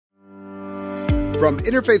From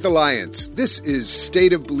Interfaith Alliance, this is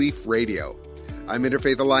State of Belief Radio. I'm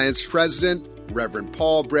Interfaith Alliance President, Reverend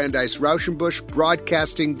Paul Brandeis Rauschenbusch,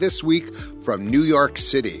 broadcasting this week from New York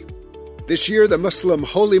City. This year, the Muslim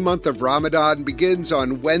holy month of Ramadan begins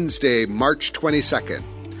on Wednesday, March 22nd.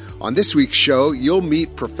 On this week's show, you'll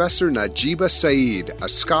meet Professor Najeeba Syeed, a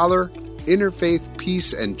scholar, interfaith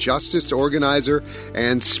peace and justice organizer,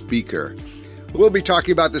 and speaker. We'll be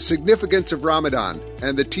talking about the significance of Ramadan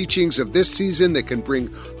and the teachings of this season that can bring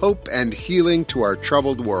hope and healing to our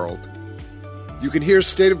troubled world. You can hear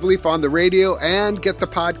State of Belief on the radio and get the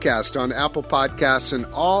podcast on Apple Podcasts and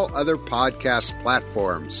all other podcast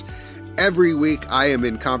platforms. Every week, I am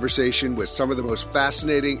in conversation with some of the most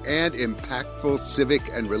fascinating and impactful civic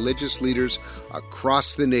and religious leaders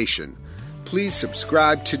across the nation. Please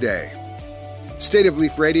subscribe today. State of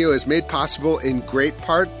Belief Radio is made possible in great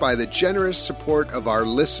part by the generous support of our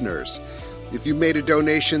listeners. If you made a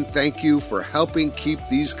donation, thank you for helping keep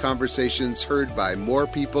these conversations heard by more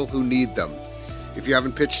people who need them. If you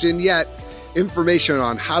haven't pitched in yet, information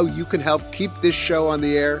on how you can help keep this show on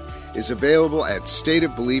the air is available at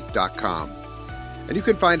stateofbelief.com. And you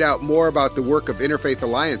can find out more about the work of Interfaith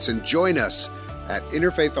Alliance and join us at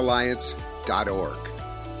interfaithalliance.org.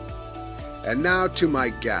 And now to my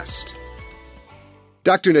guest.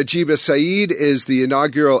 Dr. Najeeba Syeed is the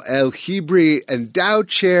inaugural El Hibri Endowed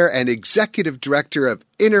Chair and Executive Director of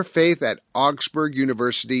Interfaith at Augsburg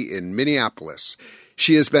University in Minneapolis.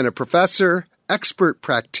 She has been a professor, expert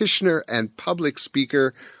practitioner, and public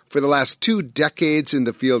speaker for the last 2 decades in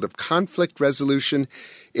the field of conflict resolution,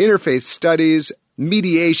 interfaith studies,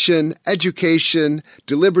 mediation, education,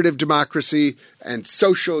 deliberative democracy, and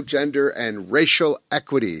social, gender, and racial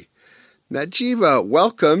equity. Najeeba,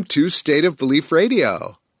 welcome to State of Belief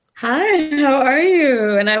Radio. Hi, how are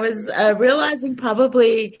you? And I was realizing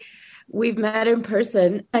probably we've met in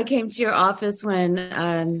person. I came to your office when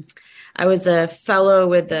I was a fellow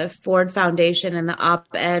with the Ford Foundation and the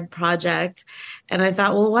Op-Ed Project. And I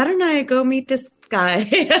thought, well, why don't I go meet this guy?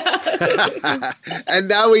 And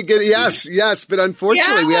now we get, yes, but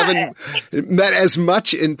unfortunately we haven't met as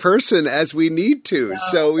much in person as we need to. No,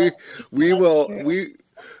 so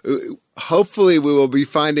hopefully we will be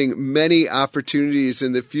finding many opportunities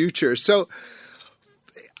in the future. So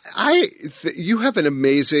you have an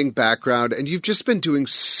amazing background and you've just been doing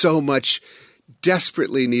so much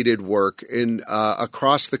desperately needed work in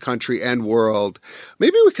across the country and world.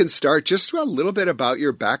 Maybe we can start just a little bit about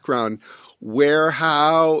your background,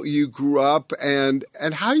 how you grew up and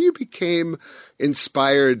how you became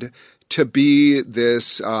inspired to be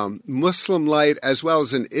this Muslim light as well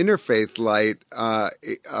as an interfaith light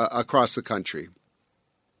across the country.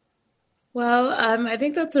 Well, I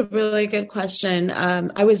think that's a really good question.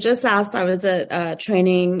 I was just asked, I was at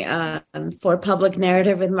training for public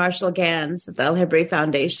narrative with Marshall Gans at the El Hibri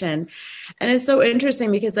Foundation. And it's so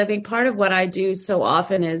interesting because I think part of what I do so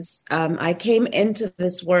often is I came into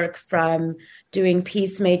this work from doing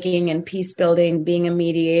peacemaking and peace building, being a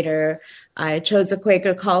mediator. I chose a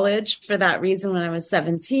Quaker college for that reason when I was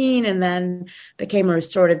 17 and then became a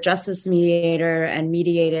restorative justice mediator and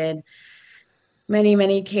mediated many,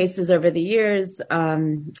 many cases over the years.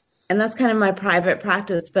 And that's kind of my private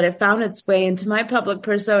practice, but it found its way into my public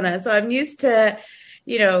persona. So I'm used to,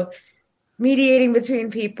 mediating between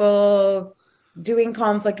people, doing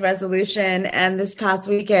conflict resolution. And this past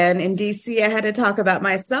weekend in DC, I had to talk about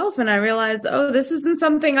myself and I realized, this isn't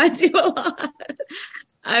something I do a lot.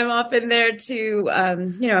 I'm often there to,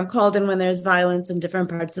 I'm called in when there's violence in different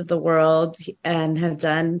parts of the world and have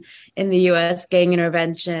done in the U.S. gang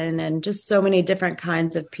intervention and just so many different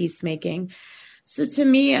kinds of peacemaking. So to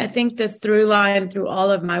me, I think the through line through all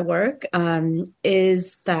of my work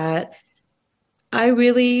is that I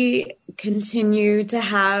really continue to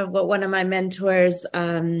have what one of my mentors,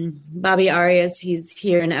 Bobby Arias, he's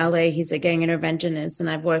here in LA, he's a gang interventionist,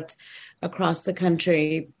 and I've worked across the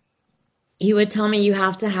country. He would tell me you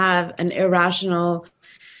have to have an irrational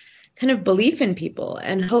kind of belief in people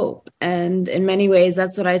and hope. And in many ways,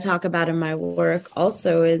 that's what I talk about in my work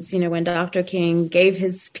also is, when Dr. King gave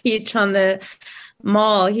his speech on the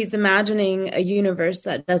Mall, he's imagining a universe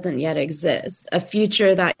that doesn't yet exist, a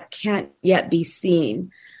future that can't yet be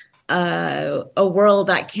seen, a world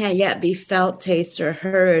that can't yet be felt, tasted, or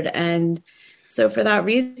heard. And so for that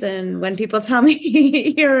reason, when people tell me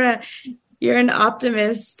you're an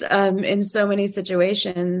optimist in so many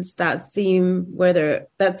situations that seem kind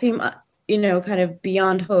of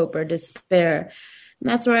beyond hope or despair, and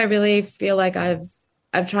that's where I really feel like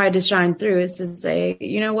I've tried to shine through is to say,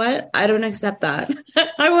 you know what? I don't accept that.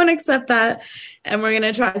 I won't accept that. And we're going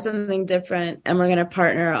to try something different. And we're going to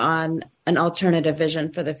partner on an alternative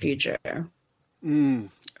vision for the future.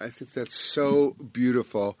 I think that's so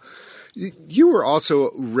beautiful. You were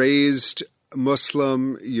also raised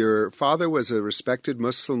Muslim. Your father was a respected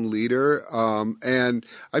Muslim leader. And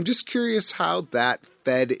I'm just curious how that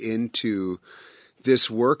fed into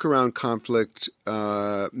this work around conflict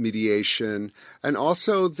mediation, and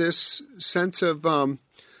also this sense of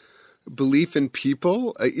belief in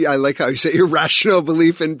people. I like how you say irrational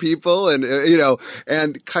belief in people, and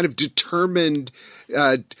and kind of determined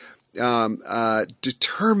to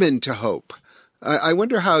hope. I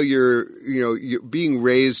wonder how you're being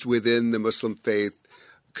raised within the Muslim faith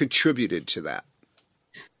contributed to that.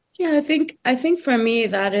 Yeah, I think for me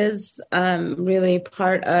that is really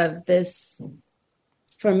part of this.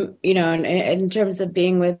 From in terms of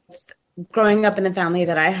growing up in the family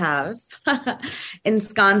that I have,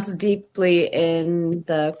 ensconced deeply in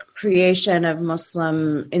the creation of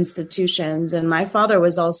Muslim institutions. And my father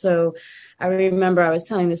was also, I remember I was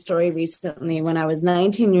telling the story recently, when I was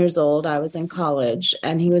 19 years old, I was in college,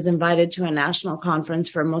 and he was invited to a national conference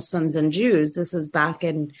for Muslims and Jews. This is back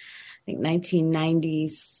in, I think,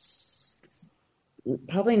 1990s,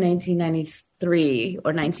 probably 1993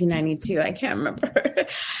 or 1992. I can't remember.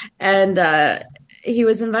 And he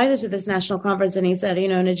was invited to this national conference, and he said,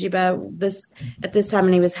 Najeeba, at this time,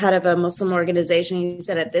 and he was head of a Muslim organization. He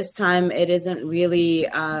said, at this time, it is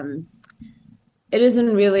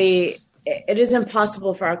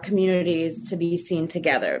impossible for our communities to be seen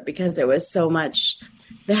together, because there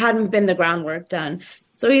hadn't been the groundwork done.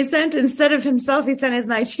 So he sent, instead of himself, he sent his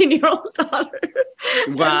 19-year-old daughter.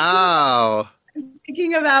 Wow.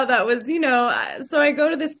 Thinking about that was, so I go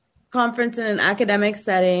to this conference in an academic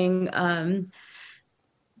setting,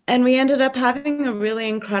 and we ended up having a really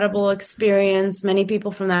incredible experience. Many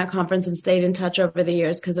people from that conference have stayed in touch over the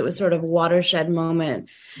years, because it was sort of a watershed moment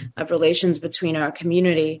of relations between our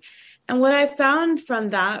community. And what I found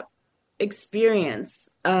from that experience,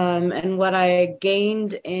 and what I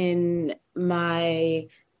gained in my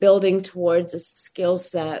building towards a skill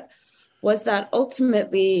set, was that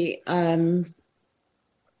ultimately,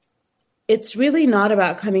 it's really not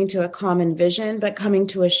about coming to a common vision, but coming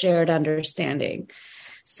to a shared understanding.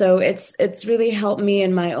 So it's really helped me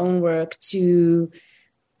in my own work to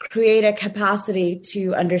create a capacity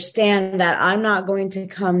to understand that I'm not going to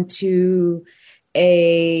come to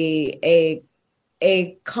a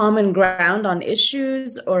common ground on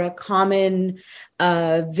issues, or a common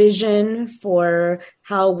vision for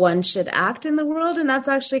how one should act in the world. And that's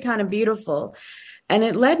actually kind of beautiful. And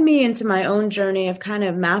it led me into my own journey of kind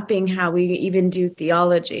of mapping how we even do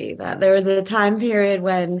theology. That there was a time period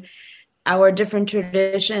when our different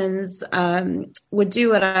traditions would do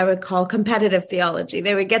what I would call competitive theology.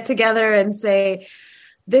 They would get together and say,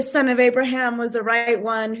 this son of Abraham was the right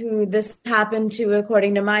one, who this happened to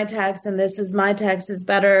according to my text, and this is my text is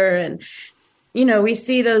better. And, we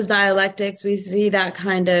see those dialectics. We see that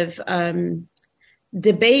kind of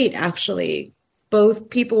debate, actually. Both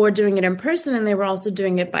people were doing it in person, and they were also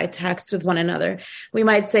doing it by text with one another. We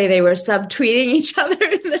might say they were subtweeting each other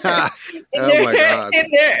in their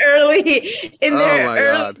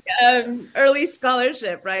early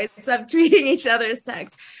scholarship, right? Subtweeting each other's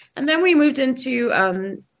text. And then we moved into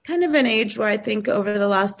kind of an age where I think over the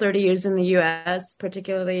last 30 years in the U.S.,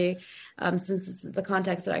 particularly since this is the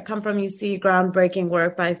context that I come from, you see groundbreaking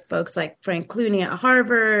work by folks like Frank Clooney at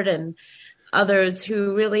Harvard and others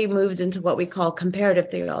who really moved into what we call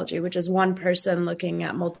comparative theology, which is one person looking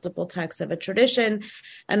at multiple texts of a tradition,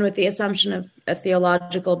 and with the assumption of a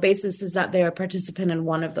theological basis is that they're a participant in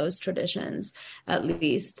one of those traditions, at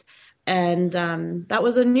least. And that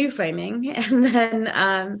was a new framing. And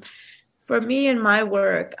then for me in my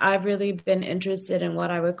work, I've really been interested in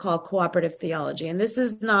what I would call cooperative theology. And this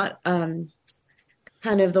is not kind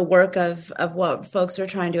of the work of what folks were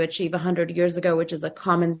trying to achieve 100 years ago, which is a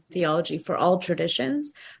common theology for all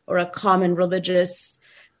traditions, or a common religious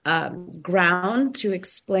ground to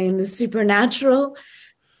explain the supernatural.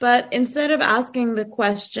 But instead of asking the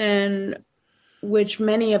question, which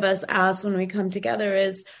many of us ask when we come together,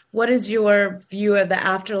 is, what is your view of the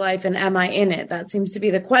afterlife, and am I in it? That seems to be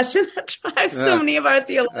the question that drives so many of our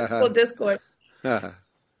theological discourse.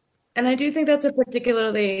 And I do think that's a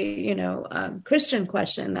particularly, Christian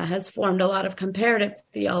question that has formed a lot of comparative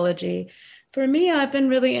theology. For me, I've been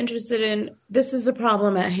really interested in, this is the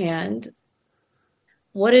problem at hand.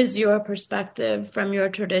 What is your perspective from your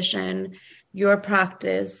tradition, your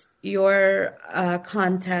practice, your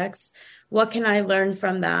context? What can I learn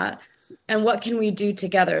from that? And what can we do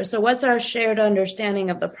together? So what's our shared understanding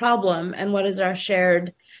of the problem, and what is our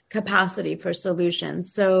shared capacity for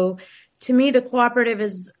solutions? So to me, the cooperative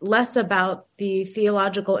is less about the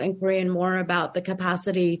theological inquiry and more about the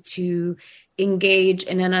capacity to engage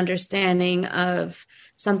in an understanding of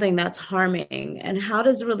something that's harming. And how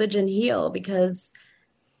does religion heal? Because,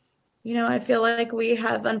 I feel like we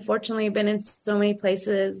have unfortunately been in so many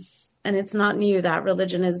places, and it's not new that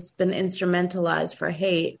religion has been instrumentalized for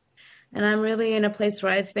hate. And I'm really in a place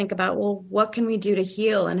where I think about, well, what can we do to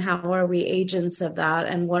heal, and how are we agents of that,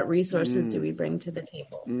 and what resources do we bring to the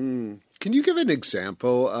table? Can you give an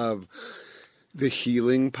example of the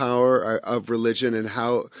healing power of religion and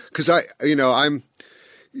how? Because I'm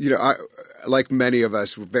like many of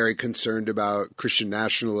us, we're very concerned about Christian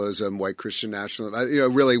nationalism, white Christian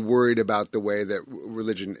nationalism. Really worried about the way that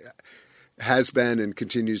religion has been and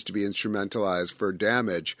continues to be instrumentalized for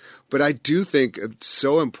damage. But I do think it's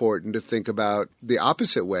so important to think about the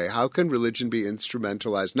opposite way. How can religion be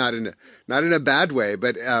instrumentalized, not in a bad way,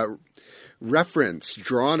 but referenced,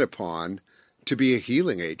 drawn upon to be a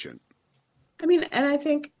healing agent? I mean, and I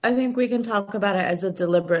think we can talk about it as a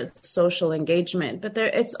deliberate social engagement, but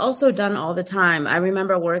it's also done all the time. I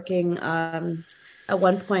remember working at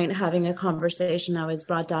one point, having a conversation. I was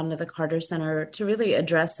brought down to the Carter Center to really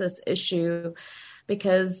address this issue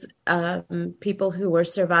because people who were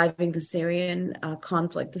surviving the Syrian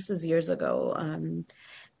conflict, this is years ago,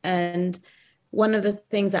 and one of the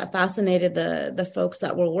things that fascinated the folks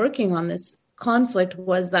that were working on this conflict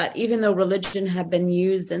was that even though religion had been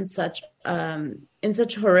used in such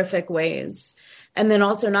horrific ways, and then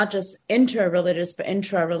also not just inter-religious but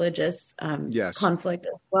intra-religious conflict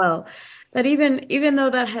as well, that even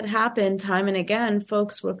though that had happened time and again,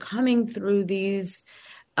 folks were coming through these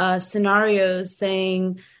scenarios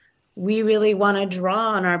saying, we really want to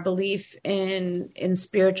draw on our belief in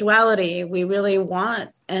spirituality. We really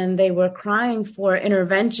want, and they were crying for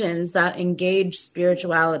interventions that engage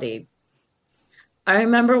spirituality. I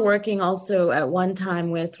remember working also at one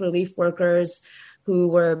time with relief workers who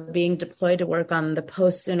were being deployed to work on the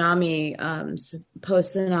post-tsunami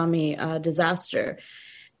disaster.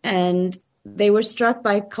 And they were struck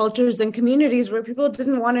by cultures and communities where people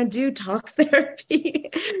didn't want to do talk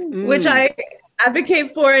therapy, which I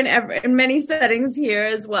advocate for in many settings here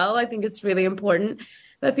as well. I think it's really important.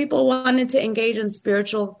 But people wanted to engage in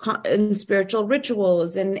spiritual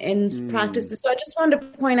rituals and in practices. So I just wanted to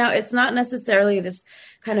point out, it's not necessarily this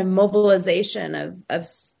kind of mobilization of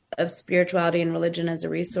spirituality and religion as a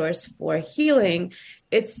resource for healing.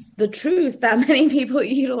 It's the truth that many people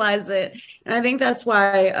utilize it. And I think that's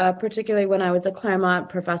why, particularly when I was a Claremont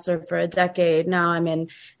professor for a decade, now I'm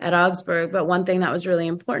at Augsburg. But one thing that was really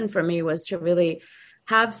important for me was to really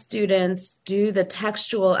have students do the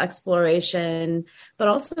textual exploration, but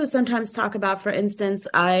also sometimes talk about, for instance,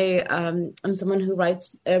 I am someone who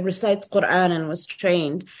recites Quran and was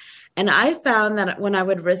trained. And I found that when I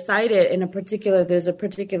would recite it there's a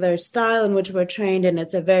particular style in which we're trained, and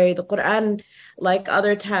the Quran, like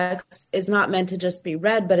other texts, is not meant to just be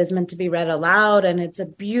read, but is meant to be read aloud. And it's a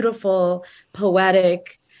beautiful,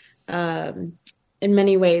 poetic, in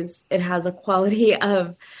many ways, it has a quality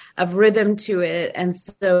of rhythm to it. And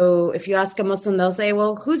so if you ask a Muslim, they'll say,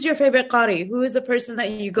 well, who's your favorite qari? Who is the person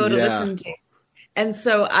that you go to listen to? And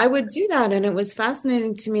so I would do that. And it was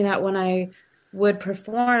fascinating to me that when I would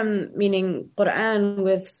perform, meaning Quran,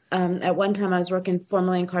 with, at one time I was working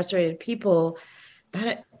formerly incarcerated people,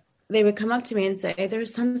 that they would come up to me and say,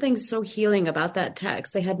 there's something so healing about that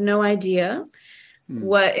text. They had no idea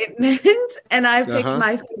what it meant. And I picked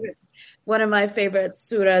one of my favorite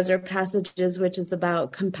surahs or passages, which is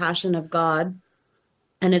about compassion of God.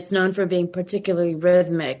 And it's known for being particularly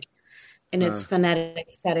rhythmic in its phonetic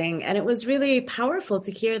setting. And it was really powerful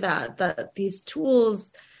to hear that these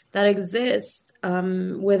tools that exist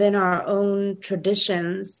within our own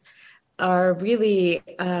traditions are really,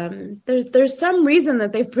 there's some reason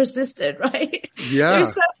that they've persisted, right? Yeah.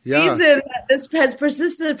 There's some reason that this has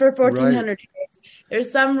persisted for 1,400 years.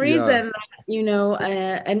 There's some reason that,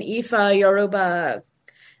 an Ifa Yoruba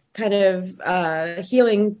kind of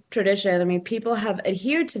healing tradition. I mean, people have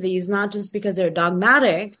adhered to these not just because they're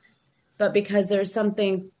dogmatic, but because there's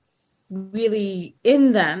something really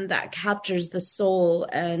in them that captures the soul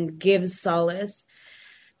and gives solace.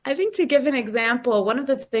 I think, to give an example, one of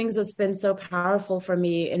the things that's been so powerful for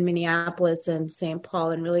me in Minneapolis and St.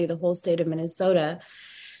 Paul and really the whole state of Minnesota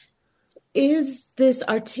is this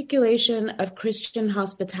articulation of Christian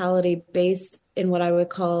hospitality based in what I would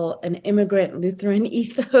call an immigrant Lutheran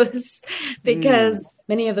ethos, because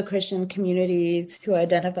many of the Christian communities who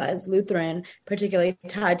identify as Lutheran, particularly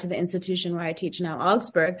tied to the institution where I teach now,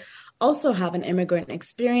 Augsburg, also have an immigrant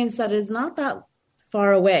experience that is not that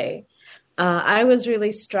far away. I was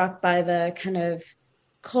really struck by the kind of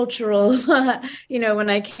cultural, when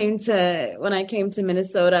I came to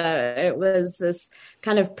Minnesota, it was this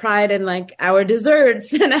kind of pride in like our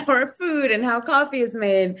desserts and our food and how coffee is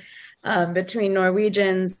made, between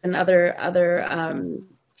Norwegians and other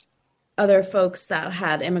folks that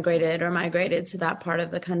had immigrated or migrated to that part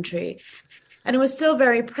of the country. And it was still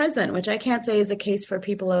very present, which I can't say is the case for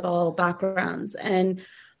people of all backgrounds. And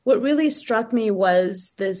what really struck me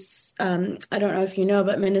was this, I don't know if you know,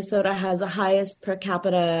 but Minnesota has the highest per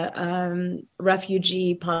capita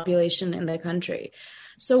refugee population in the country.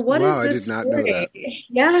 So what is this I did not story? know that.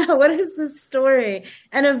 Yeah, what is this story?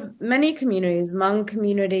 And of many communities, Hmong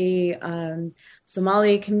community,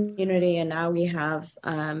 Somali community, and now we have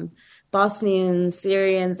Bosnians,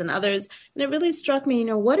 Syrians, and others. And it really struck me,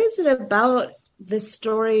 what is it about this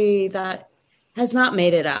story that has not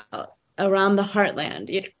made it out around the heartland?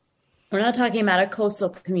 We're not talking about a coastal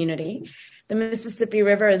community. The Mississippi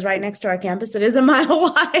River is right next to our campus. It is a mile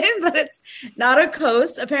wide, but it's not a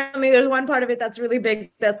coast. Apparently, there's one part of it that's really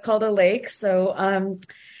big that's called a lake. So,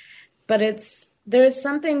 but there's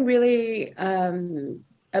something really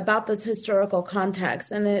about this historical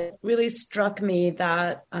context. And it really struck me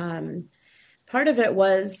that part of it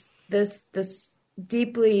was this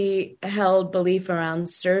deeply held belief around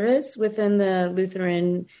service within the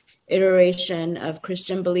Lutheran iteration of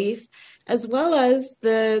Christian belief, as well as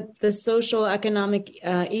the social economic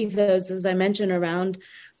ethos, as I mentioned, around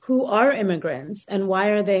who are immigrants and why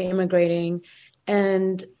are they immigrating.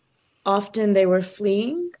 And often they were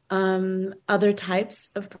fleeing other types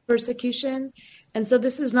of persecution. And so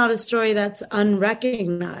this is not a story that's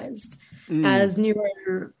unrecognized as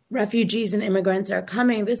newer refugees and immigrants are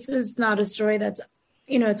coming. This is not a story that's,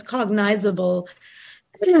 it's cognizable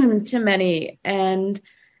to many. And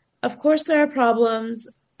of course, there are problems,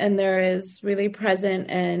 and there is really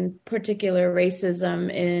present and particular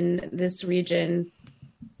racism in this region.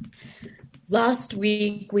 Last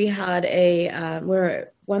week, we had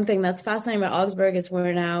one thing that's fascinating about Augsburg is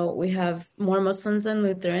we have more Muslims than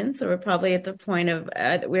Lutherans. So we're probably at the point of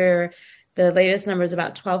where the latest number is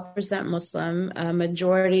about 12% Muslim, a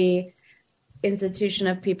majority institution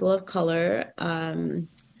of people of color.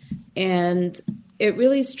 And it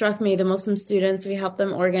really struck me, the Muslim students, we help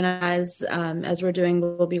them organize, as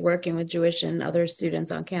we'll be working with Jewish and other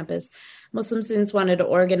students on campus. Muslim students wanted to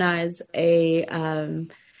organize a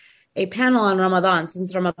panel on Ramadan,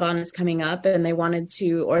 since Ramadan is coming up, and they wanted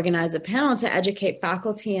to organize a panel to educate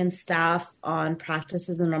faculty and staff on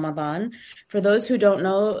practices in Ramadan. For those who don't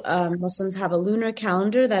know, Muslims have a lunar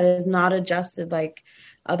calendar that is not adjusted like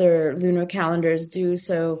other lunar calendars do.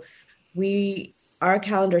 So our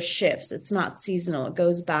calendar shifts. It's not seasonal. It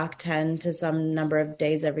goes back 10 to some number of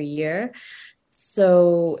days every year.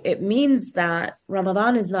 So it means that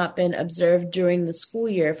Ramadan has not been observed during the school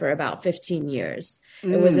year for about 15 years.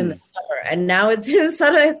 It was in the summer, and now it's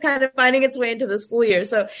kind of finding its way into the school year.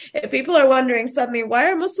 So if people are wondering suddenly, why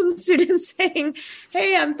are Muslim students saying,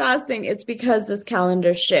 hey, I'm fasting? It's because this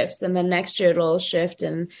calendar shifts, and then next year it'll shift,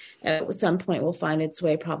 and at some point will find its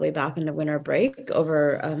way probably back into winter break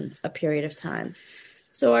over a period of time.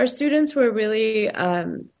 So our students were really,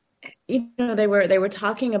 they were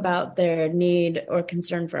talking about their need or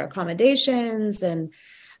concern for accommodations, and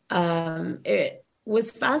it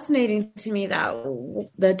was fascinating to me that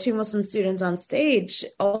the two Muslim students on stage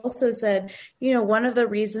also said, one of the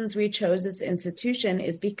reasons we chose this institution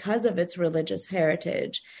is because of its religious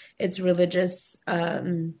heritage, its religious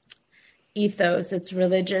ethos, its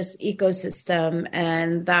religious ecosystem,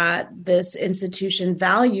 and that this institution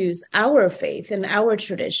values our faith and our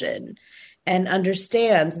tradition and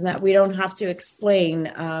understands, and that we don't have to explain.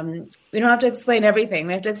 We don't have to explain everything.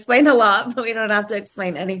 We have to explain a lot, but we don't have to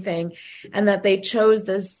explain anything. And that they chose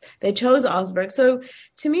Augsburg. So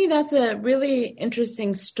to me, that's a really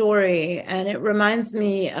interesting story. And it reminds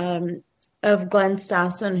me of Glenn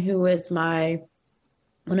Stassen, who is one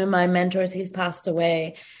of my mentors. He's passed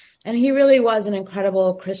away. And he really was an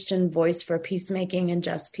incredible Christian voice for peacemaking and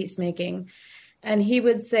just peacemaking. And he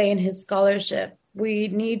would say in his scholarship, we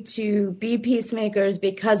need to be peacemakers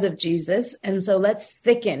because of Jesus. And so let's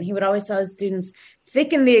thicken. He would always tell his students,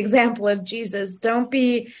 thicken the example of Jesus. Don't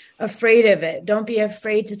be afraid of it. Don't be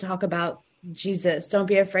afraid to talk about Jesus. Don't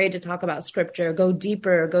be afraid to talk about scripture. Go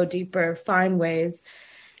deeper, find ways.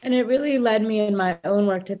 And it really led me in my own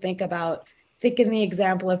work to think about thicken the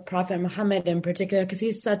example of Prophet Muhammad in particular, because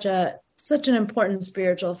he's such an important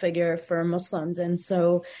spiritual figure for Muslims. And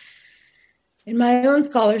so in my own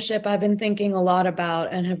scholarship, I've been thinking a lot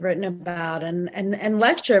about and have written about and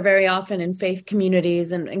lecture very often in faith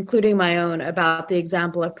communities, and including my own, about the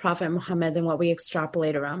example of Prophet Muhammad and what we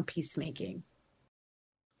extrapolate around peacemaking.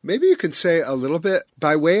 Maybe you can say a little bit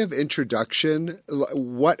by way of introduction,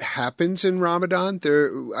 what happens in Ramadan.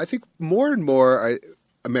 I think more and more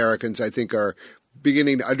Americans, I think, are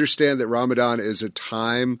beginning to understand that Ramadan is a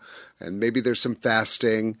time, and maybe there's some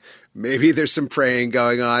fasting, maybe there's some praying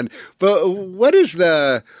going on. But what's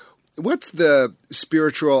the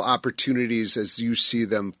spiritual opportunities as you see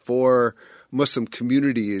them for Muslim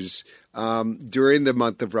communities during the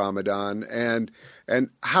month of Ramadan, and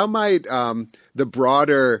how might the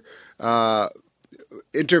broader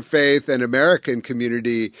interfaith and American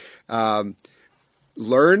community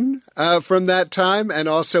learn from that time and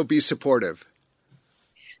also be supportive?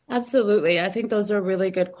 Absolutely. I think those are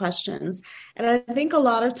really good questions. And I think a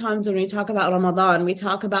lot of times when we talk about Ramadan, we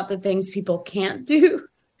talk about the things people can't do.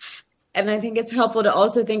 And I think it's helpful to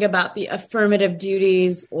also think about the affirmative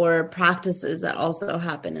duties or practices that also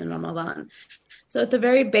happen in Ramadan. So at the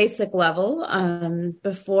very basic level,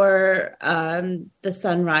 before the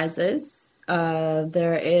sun rises,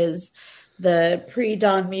 there is the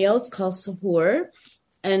pre-dawn meal. It's called suhoor.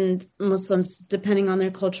 And Muslims, depending on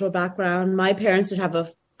their cultural background, my parents would have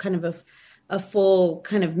a full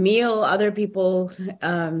kind of meal. Other people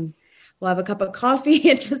will have a cup of coffee.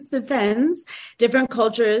 It just depends. Different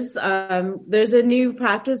cultures. There's a new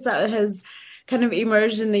practice that has kind of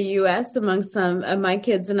emerged in the U.S. amongst some of my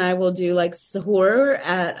kids, and I will do like suhoor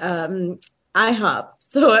at IHOP.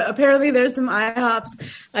 So apparently there's some IHOPs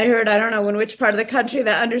I heard, I don't know in which part of the country,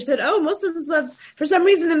 that understood, Muslims love, for some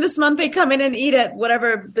reason in this month, they come in and eat at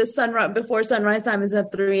whatever the before sunrise time is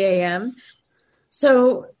at 3 a.m.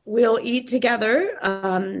 So we'll eat together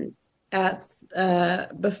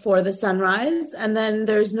before the sunrise, and then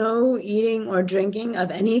there's no eating or drinking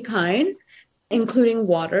of any kind, including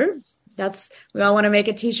water. We all want to make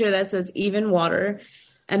a t-shirt that says even water.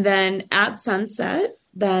 And then at sunset,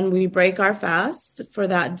 then we break our fast for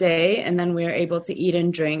that day, and then we are able to eat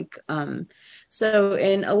and drink. So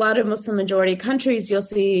in a lot of Muslim majority countries, you'll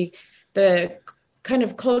see the kind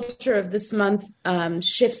of culture of this month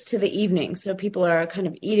shifts to the evening. So people are kind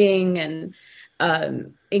of eating and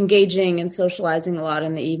engaging and socializing a lot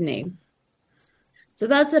in the evening. So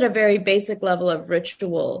that's at a very basic level of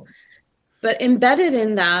ritual. But embedded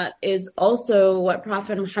in that is also what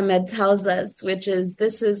Prophet Muhammad tells us, which is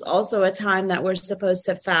this is also a time that we're supposed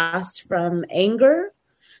to fast from anger,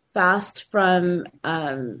 fast from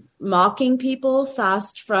mocking people,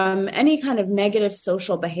 fast from any kind of negative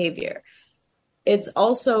social behavior. It's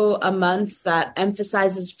also a month that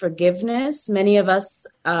emphasizes forgiveness. Many of us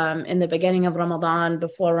in the beginning of Ramadan,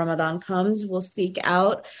 before Ramadan comes, will seek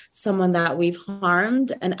out someone that we've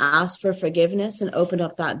harmed and ask for forgiveness and open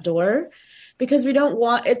up that door. Because we don't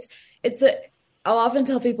want, I'll often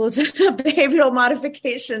tell people it's a behavioral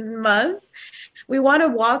modification month. We want to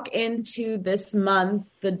walk into this month,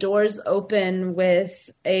 the doors open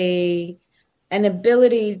with an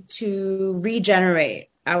ability to regenerate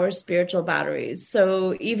our spiritual batteries.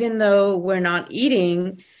 So even though we're not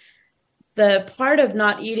eating, the part of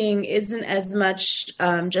not eating isn't as much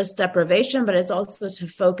just deprivation, but it's also to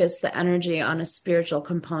focus the energy on a spiritual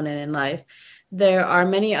component in life. There are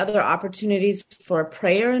many other opportunities for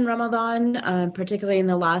prayer in Ramadan, particularly in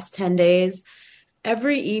the last 10 days.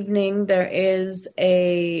 Every evening there is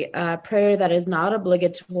a prayer that is not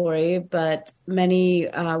obligatory, but many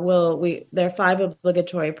there are 5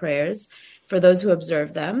 obligatory prayers for those who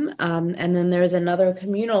observe them. And then there's another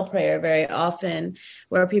communal prayer very often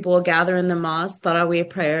where people will gather in the mosque, Tarawih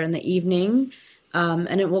prayer in the evening.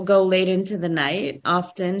 And it will go late into the night,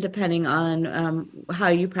 often depending on how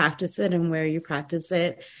you practice it and where you practice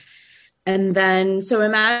it. And then, so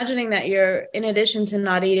imagining that you're, in addition to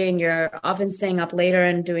not eating, you're often staying up later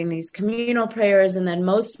and doing these communal prayers. And then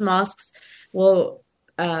most mosques will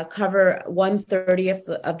cover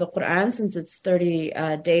 1/30 of the Quran, since it's 30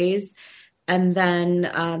 days, and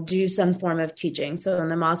then do some form of teaching. So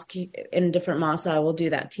in different mosques, I will do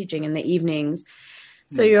that teaching in the evenings.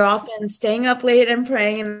 So you're often staying up late and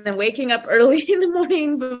praying, and then waking up early in the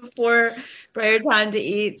morning before prayer time to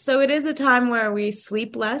eat. So it is a time where we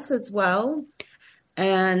sleep less as well.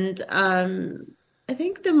 And I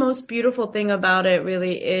think the most beautiful thing about it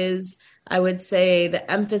really is, I would say,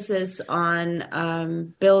 the emphasis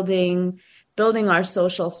on building our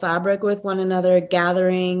social fabric with one another,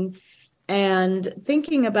 gathering, and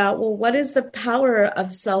thinking about, well, what is the power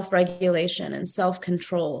of self-regulation and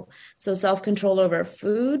self-control? So self-control over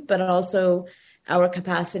food, but also our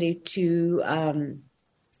capacity to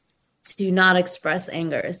not express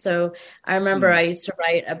anger. So I remember I used to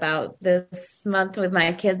write about this month with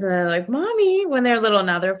my kids, and they're like, Mommy, when they're little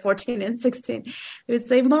now, they're 14 and 16, they would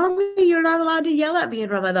say, Mommy, you're not allowed to yell at me in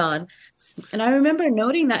Ramadan. And I remember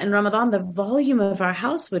noting that in Ramadan, the volume of our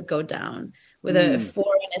house would go down with a 4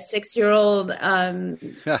 and a 6-year-old.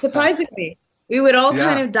 Surprisingly, we would all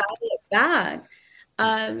kind Yeah. of dial it back.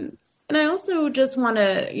 And I also just want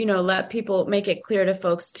to, let people make it clear to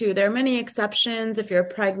folks too. There are many exceptions. If you're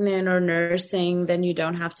pregnant or nursing, then you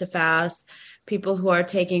don't have to fast. People who are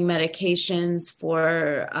taking medications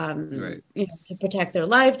for, to protect their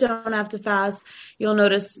life don't have to fast. You'll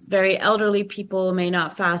notice very elderly people may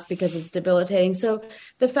not fast because it's debilitating. So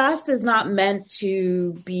the fast is not meant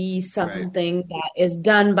to be something that is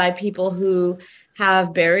done by people who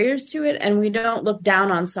have barriers to it. And we don't look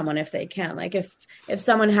down on someone if they can. Like if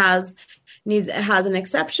someone has an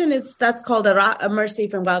exception, that's called a mercy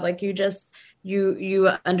from God. Like you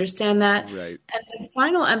understand that. Right. And the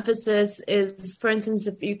final emphasis is, for instance,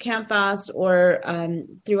 if you can't fast or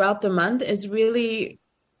throughout the month, is really,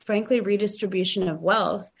 frankly, redistribution of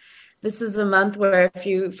wealth. This is a month where if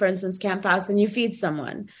you, for instance, can't fast, then you feed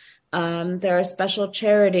someone. There are special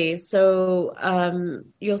charities. So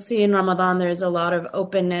you'll see in Ramadan, there's a lot of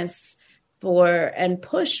openness and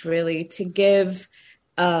push really to give.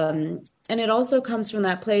 And it also comes from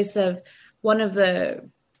that place of one of the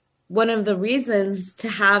reasons to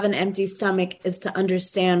have an empty stomach is to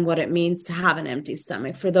understand what it means to have an empty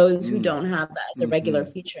stomach for those who don't have that as a regular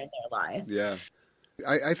feature in their life. Yeah.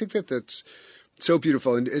 I think that's so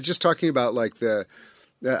beautiful. And just talking about like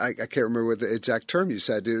I can't remember what the exact term you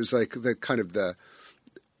said. It was like the kind of the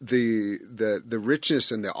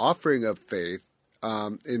richness and the offering of faith,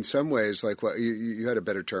 in some ways, like what you had a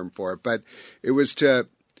better term for it, but it was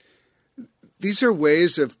these are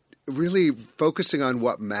ways of really focusing on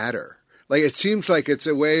what matter. Like it seems like it's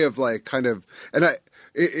a way of like kind of, and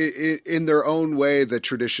in their own way, the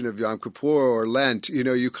tradition of Yom Kippur or Lent,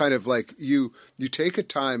 you kind of like you take a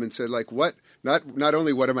time and say like what. Not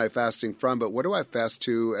only what am I fasting from, but what do I fast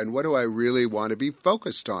to, and what do I really want to be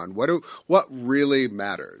focused on? What really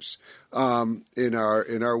matters in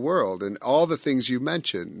our world, and all the things you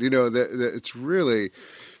mentioned.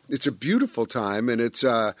 It's a beautiful time, and it's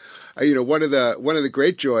one of the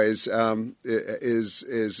great joys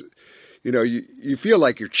is. You feel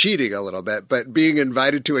like you're cheating a little bit, but being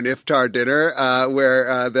invited to an iftar dinner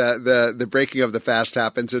where the breaking of the fast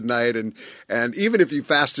happens at night, and even if you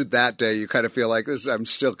fasted that day, you kind of feel like I'm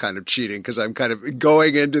still kind of cheating because I'm kind of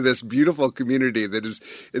going into this beautiful community that is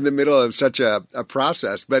in the middle of such a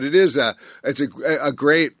process. But it's a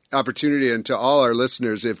great opportunity, and to all our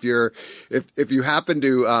listeners, if you happen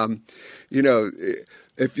to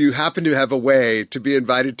if you happen to have a way to be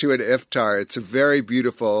invited to an iftar, it's a very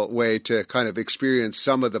beautiful way to kind of experience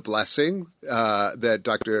some of the blessing that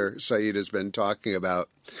Dr. Syeed has been talking about.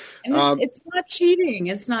 And it's not cheating.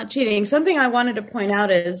 It's not cheating. Something I wanted to point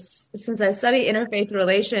out is, since I study interfaith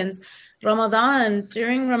relations,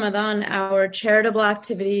 during Ramadan, our charitable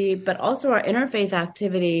activity, but also our interfaith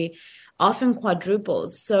activity often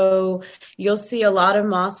quadruples. So you'll see a lot of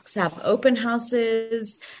mosques have open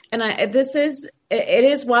houses. And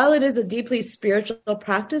while it is a deeply spiritual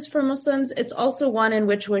practice for Muslims, it's also one in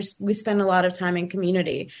which we spend a lot of time in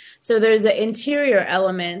community. So there's an interior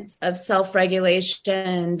element of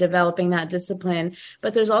self-regulation, developing that discipline,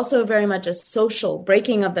 but there's also very much a social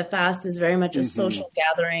breaking of the fast is very much a social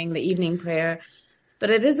gathering, the evening prayer. But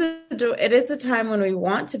it is a time when we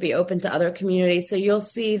want to be open to other communities. So you'll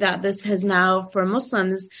see that this has now, for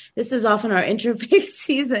Muslims, this is often our interfaith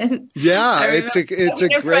season. Yeah, it's a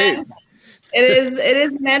great. It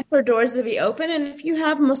is meant for doors to be open. And if you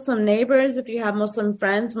have Muslim neighbors, if you have Muslim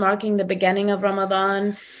friends marking the beginning of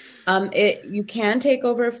Ramadan, you can take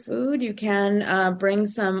over food. You can bring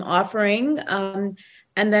some offering.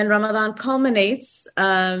 And then Ramadan culminates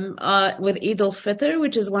with Eid al-Fitr,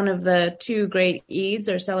 which is one of the two great Eids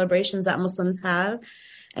or celebrations that Muslims have.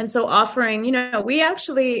 And so offering, we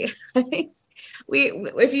actually, I think,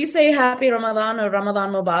 if you say Happy Ramadan or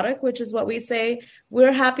Ramadan Mubarak, which is what we say,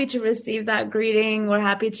 we're happy to receive that greeting. We're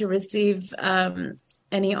happy to receive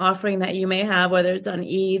any offering that you may have, whether it's on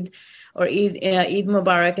Eid or Eid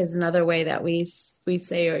Mubarak is another way that we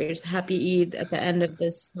say, or Happy Eid at the end of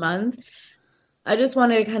this month. I just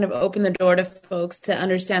wanted to kind of open the door to folks to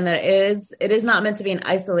understand that it is not meant to be an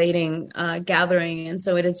isolating gathering. And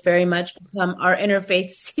so it is very much become our interfaith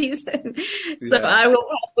season. So yeah. I will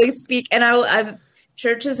probably speak, and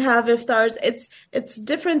churches have iftars. It's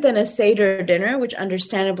different than a Seder dinner, which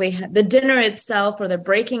understandably the dinner itself or the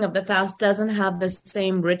breaking of the fast doesn't have the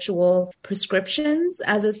same ritual prescriptions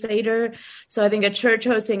as a Seder. So I think a church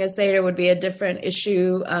hosting a Seder would be a different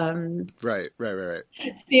issue. Right.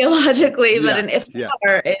 Theologically, but an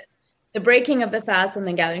iftar, the breaking of the fast and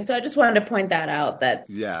the gathering. So I just wanted to point that out, that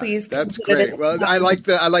Yeah, please that's consider great. this. Well, I like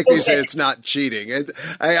that you say it's not cheating.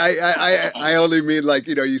 I only mean, like,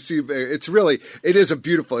 you see, it is a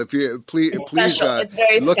beautiful. If you It's please special. It's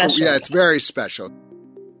very look. special. Yeah, it's very special.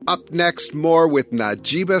 Up next, more with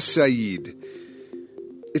Najeeba Syeed.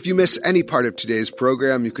 If you miss any part of today's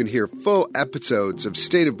program, you can hear full episodes of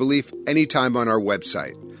State of Belief anytime on our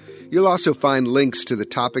website. You'll also find links to the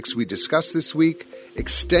topics we discussed this week,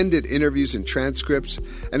 extended interviews and transcripts,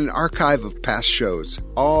 and an archive of past shows,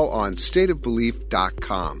 all on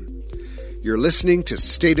stateofbelief.com. You're listening to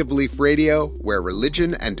State of Belief Radio, where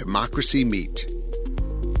religion and democracy meet.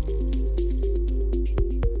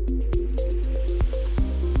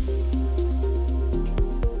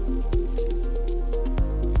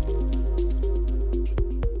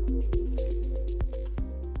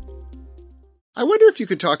 I wonder if you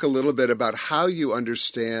could talk a little bit about how you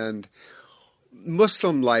understand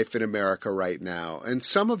Muslim life in America right now and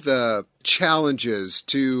some of the challenges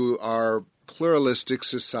to our pluralistic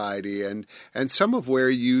society and some of where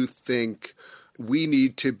you think we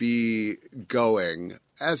need to be going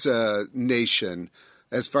as a nation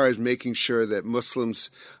as far as making sure that Muslims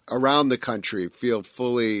around the country feel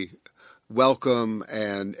fully welcome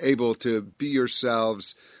and able to be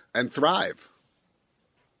yourselves and thrive.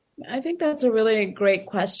 I think that's a really great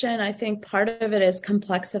question. I think part of it is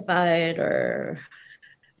complexified or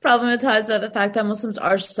problematized by the fact that Muslims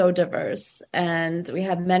are so diverse and we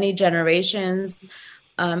have many generations.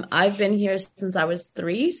 I've been here since I was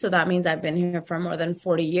 3, so that means I've been here for more than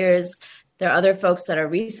 40 years. There are other folks that are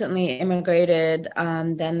recently immigrated.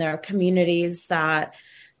 Then there are communities that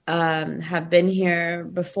have been here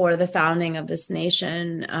before the founding of this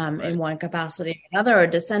nation in one capacity or another, or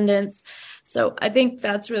descendants. So I think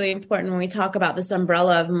that's really important when we talk about this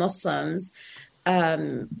umbrella of Muslims.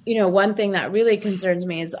 One thing that really concerns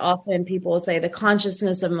me is often people will say the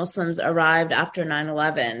consciousness of Muslims arrived after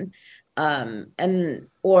 9/11,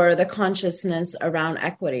 or the consciousness around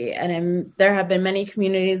equity. And there have been many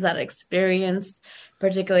communities that experienced,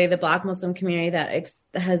 particularly the Black Muslim community that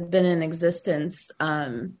has been in existence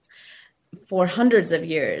for hundreds of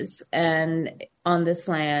years and on this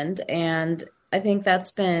land. And I think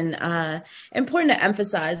that's been important to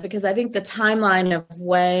emphasize, because I think the timeline of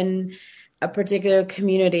when a particular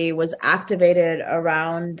community was activated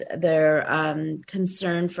around their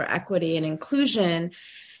concern for equity and inclusion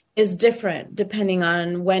is different depending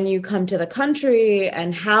on when you come to the country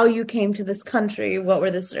and how you came to this country, what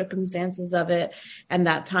were the circumstances of it, and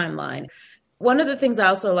that timeline. One of the things I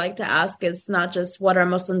also like to ask is not just what are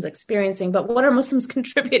Muslims experiencing, but what are Muslims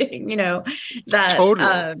contributing, that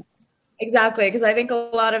Totally. Exactly, because I think a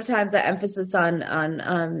lot of times that emphasis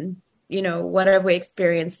on what have we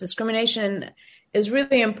experienced, discrimination is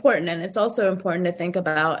really important. And it's also important to think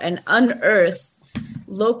about and unearth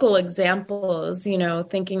local examples,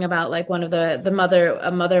 thinking about like one of a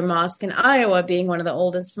mother mosque in Iowa being one of the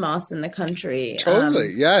oldest mosques in the country.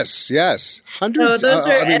 Totally. Yes. Hundreds. So those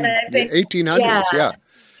are, and I think, 1800s. Yeah.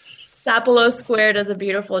 Sapelo Square does a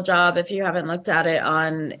beautiful job, if you haven't looked at it,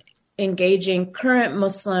 on engaging current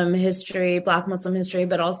Muslim history, Black Muslim history,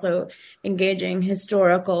 but also engaging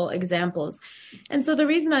historical examples. And so the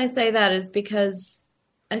reason I say that is because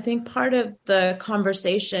I think part of the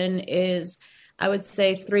conversation is, I would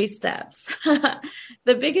say, 3 steps.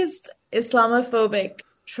 The biggest Islamophobic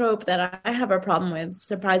trope that I have a problem with,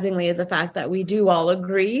 surprisingly, is the fact that we do all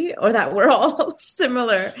agree, or that we're all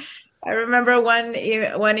similar. I remember one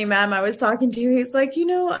imam I was talking to, he's like,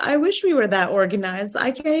 I wish we were that organized. I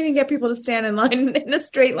can't even get people to stand in line in a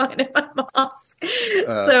straight line at my mosque.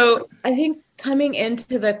 So I think coming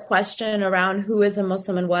into the question around who is a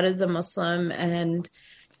Muslim and what is a Muslim and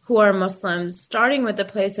who are Muslims, starting with the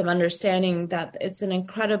place of understanding that it's an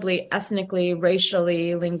incredibly ethnically,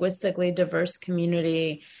 racially, linguistically diverse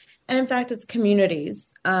community. And in fact, it's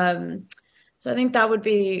communities. So I think that would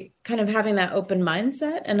be kind of having that open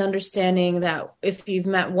mindset and understanding that if you've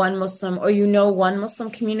met one Muslim or one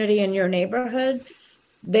Muslim community in your neighborhood,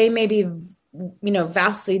 they may be,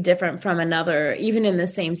 vastly different from another, even in the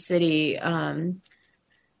same city.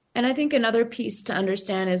 And I think another piece to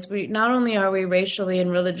understand is we not only are we racially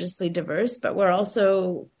and religiously diverse, but we're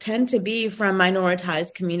also tend to be from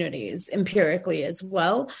minoritized communities empirically as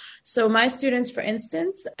well. So my students, for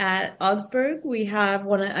instance, at Augsburg, we have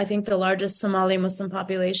I think the largest Somali Muslim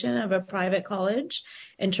population of a private college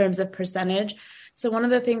in terms of percentage. So one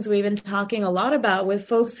of the things we've been talking a lot about with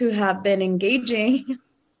folks who have been engaging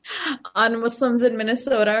on Muslims in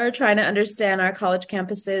Minnesota or trying to understand our college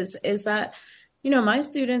campuses is that my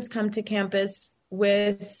students come to campus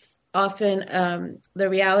with often the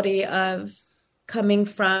reality of coming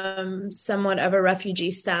from somewhat of a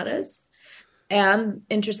refugee status and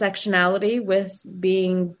intersectionality with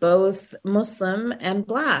being both Muslim and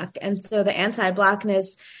Black. And so the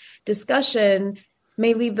anti-Blackness discussion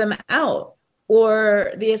may leave them out,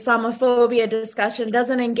 or the Islamophobia discussion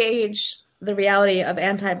doesn't engage the reality of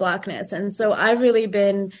anti-Blackness. And so I've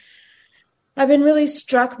been really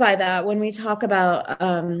struck by that when we talk about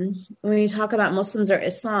Muslims or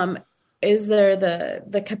Islam. Is there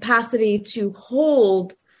the capacity to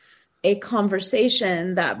hold a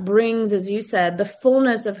conversation that brings, as you said, the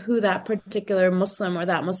fullness of who that particular Muslim or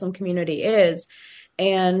that Muslim community is?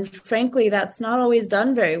 And frankly, that's not always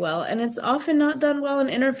done very well. And it's often not done well in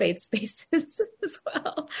interfaith spaces as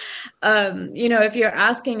well. If you're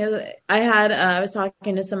asking, I was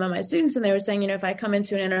talking to some of my students and they were saying, if I come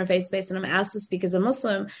into an interfaith space and I'm asked to speak as a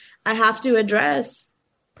Muslim, I have to address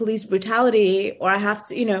police brutality, or I have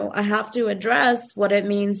to address what it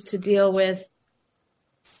means to deal with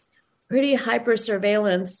pretty hyper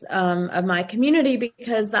surveillance of my community,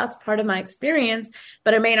 because that's part of my experience,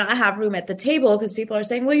 but I may not have room at the table because people are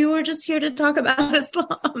saying, well, you were just here to talk about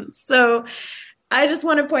Islam. So I just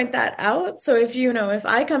want to point that out. So if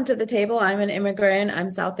I come to the table, I'm an immigrant, I'm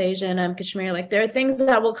South Asian, I'm Kashmiri, like there are things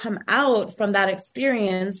that will come out from that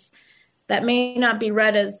experience that may not be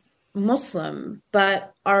read as Muslim,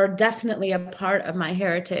 but are definitely a part of my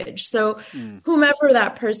heritage. So whomever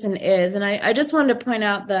that person is, and I just wanted to point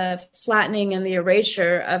out the flattening and the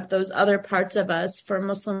erasure of those other parts of us for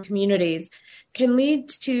Muslim communities can lead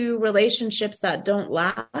to relationships that don't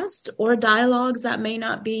last, or dialogues that may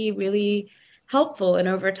not be really helpful. And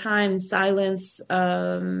over time, silence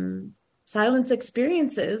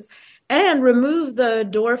experiences, and remove the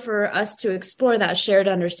door for us to explore that shared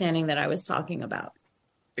understanding that I was talking about.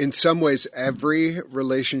 In some ways, every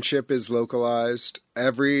relationship is localized.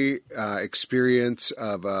 Every experience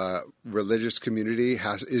of a religious community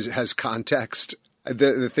has context.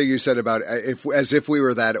 The thing you said about as if we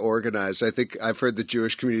were that organized, I think I've heard the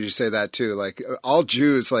Jewish community say that too. Like all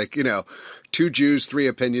Jews, two Jews, three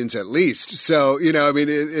opinions at least. So,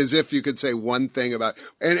 as if you could say one thing about,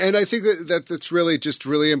 and I think that's really just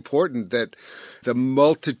really important, that the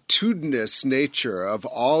multitudinous nature of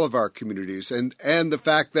all of our communities, and the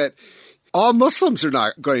fact that all Muslims are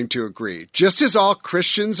not going to agree, just as all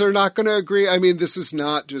Christians are not going to agree. I mean, this is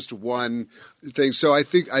not just one thing. So I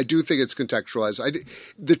do think it's contextualized.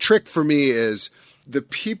 The trick for me is the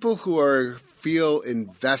people who feel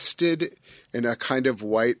invested in a kind of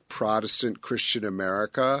white Protestant Christian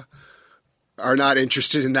America are not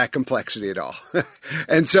interested in that complexity at all.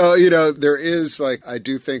 And so, there is I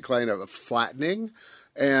do think kind of a flattening.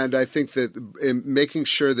 And I think that in making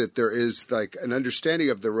sure that there is an understanding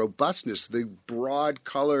of the robustness, the broad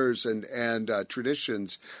colors and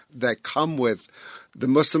traditions that come with the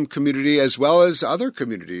Muslim community, as well as other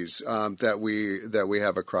communities that we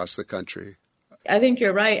have across the country. I think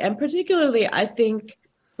you're right. And particularly, I think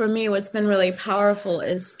for me, what's been really powerful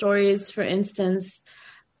is stories, for instance,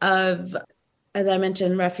 of, as I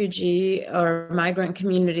mentioned, refugee or migrant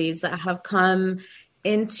communities that have come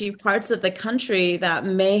into parts of the country that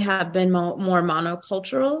may have been more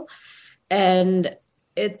monocultural. And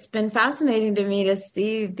it's been fascinating to me to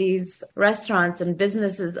see these restaurants and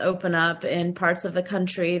businesses open up in parts of the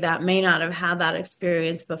country that may not have had that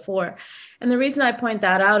experience before. And the reason I point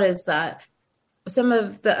that out is that some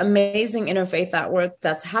of the amazing interfaith work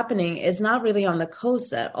that's happening is not really on the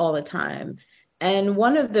coast all the time. And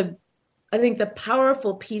one of the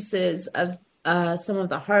powerful pieces of some of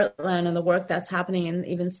the heartland and the work that's happening in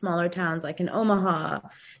even smaller towns, like in Omaha,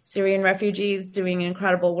 Syrian refugees doing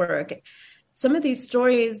incredible work. Some of these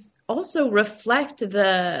stories also reflect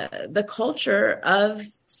the culture of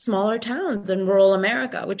smaller towns in rural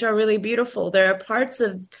America, which are really beautiful. There are parts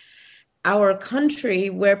of our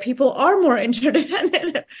country where people are more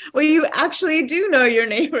interdependent, where you actually do know your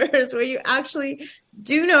neighbors, where you actually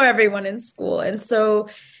do know everyone in school. And so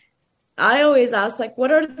I always ask,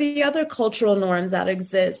 what are the other cultural norms that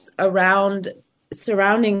exist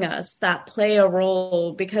surrounding us that play a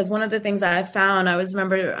role? Because one of the things I found,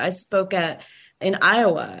 I spoke in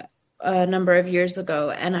Iowa a number of years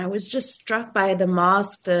ago, and I was just struck by the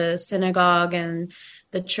mosque, the synagogue, and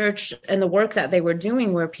the church, and the work that they were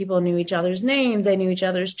doing, where people knew each other's names, they knew each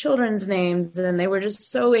other's children's names, and they were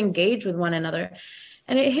just so engaged with one another.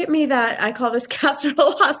 And it hit me that I call this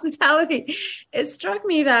casserole hospitality. It struck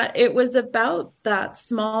me that it was about that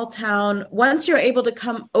small town. Once you're able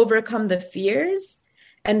to overcome the fears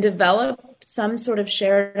and develop some sort of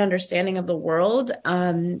shared understanding of the world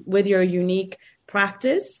with your unique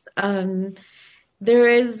practice, there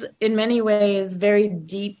is, in many ways, very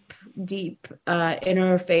deep deep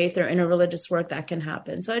interfaith or interreligious work that can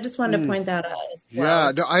happen. So I just wanted to point that out as well.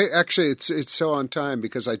 Yeah, no, I actually, it's so on time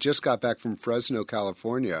because I just got back from Fresno,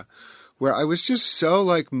 California, where I was just so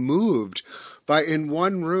like moved by in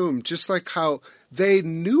one room, just like how they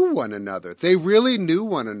knew one another. They really knew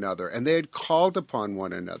one another, and they had called upon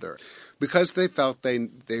one another because they felt they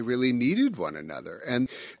really needed one another. And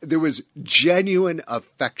there was genuine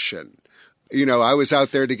affection. You know, I was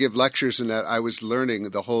out there to give lectures, and I was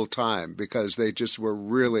learning the whole time because they just were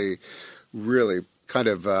really, really kind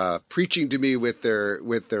of preaching to me with their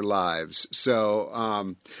lives. So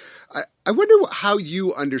I wonder how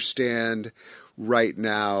you understand right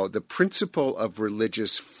now the principle of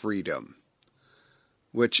religious freedom,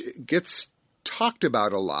 which gets talked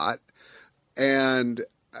about a lot, and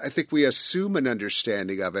I think we assume an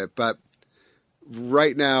understanding of it, but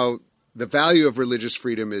right now the value of religious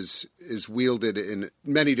freedom is wielded in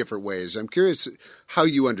many different ways. I'm curious how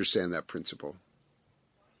you understand that principle.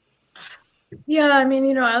 Yeah, I mean,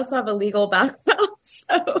 you know, I also have a legal background,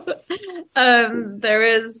 so there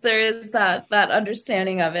is that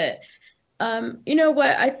understanding of it. You know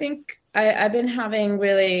what? I think I've been having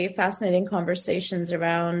really fascinating conversations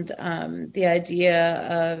around the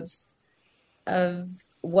idea of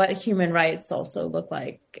what human rights also look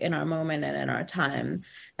like in our moment and in our time.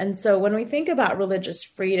 And so when we think about religious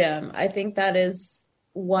freedom, I think that is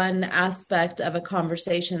one aspect of a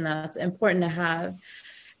conversation that's important to have.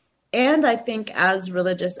 And I think as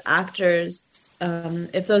religious actors,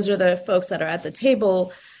 if those are the folks that are at the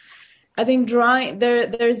table, I think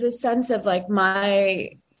there's a sense of like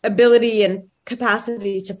my ability and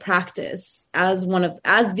capacity to practice as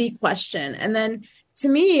the question. And then to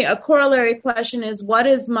me, a corollary question is what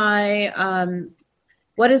is my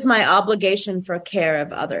obligation for care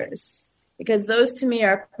of others? Because those to me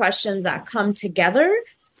are questions that come together.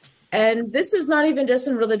 And this is not even just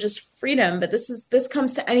in religious freedom, but this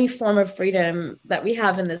comes to any form of freedom that we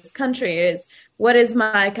have in this country is what is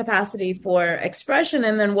my capacity for expression?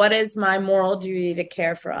 And then what is my moral duty to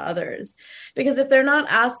care for others? Because if they're not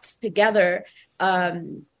asked together,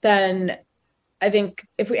 then I think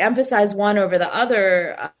if we emphasize one over the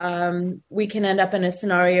other, we can end up in a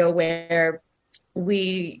scenario where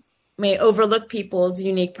we may overlook people's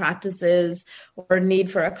unique practices or need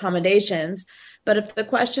for accommodations. But if the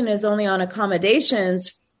question is only on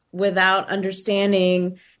accommodations without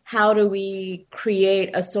understanding how do we create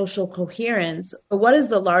a social coherence, what is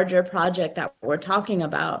the larger project that we're talking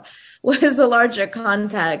about? What is the larger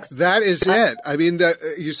context? That is it. I mean,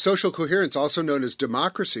 social coherence, also known as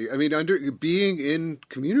democracy. I mean, under being in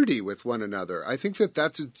community with one another. I think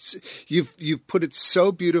you've put it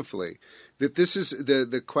so beautifully. That this is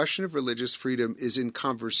the question of religious freedom is in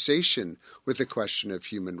conversation with the question of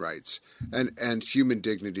human rights and human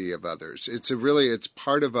dignity of others. It's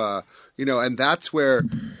part of and that's where,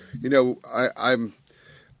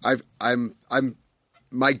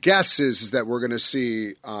 my guess is that we're going to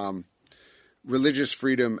see religious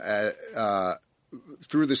freedom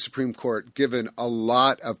through the Supreme Court given a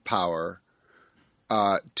lot of power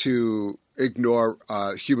to ignore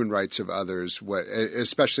human rights of others,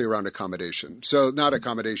 especially around accommodation. So not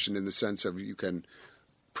accommodation in the sense of you can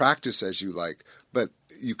practice as you like, but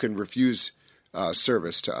you can refuse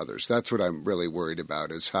service to others. That's what I'm really worried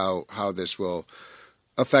about is how this will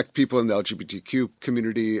affect people in the LGBTQ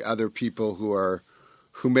community, other people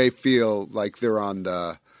who may feel like they're on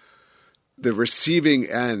the receiving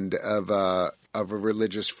end of a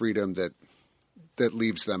religious freedom that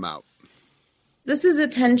leaves them out. This is a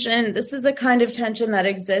tension. This is the kind of tension that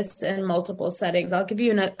exists in multiple settings. I'll give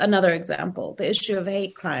you another example, the issue of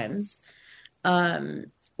hate crimes. To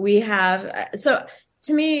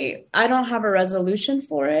me, I don't have a resolution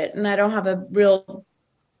for it, and I don't have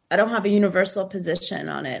a universal position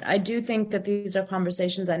on it. I do think that these are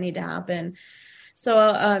conversations that need to happen. So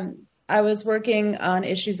I was working on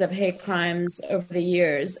issues of hate crimes over the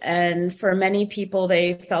years, and for many people,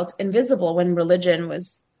 they felt invisible when religion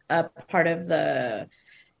was a part of the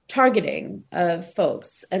targeting of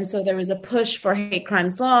folks. And so there was a push for hate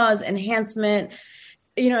crimes laws, enhancement,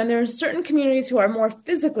 and there are certain communities who are more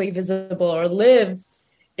physically visible or live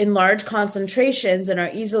in large concentrations and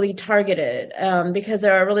are easily targeted because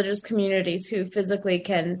there are religious communities who physically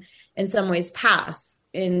can in some ways pass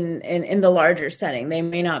in the larger setting. They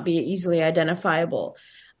may not be easily identifiable.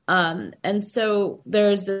 And so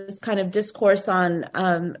there's this kind of discourse on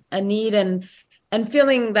a need and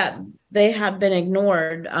feeling that they have been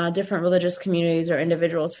ignored, different religious communities or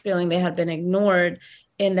individuals feeling they had been ignored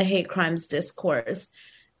in the hate crimes discourse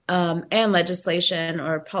and legislation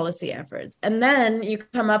or policy efforts. And then you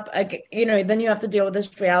come up, then you have to deal with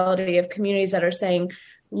this reality of communities that are saying,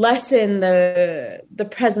 lessen the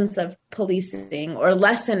presence of policing or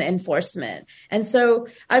lessen enforcement. And so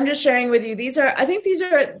I'm just sharing with you, I think these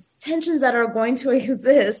are tensions that are going to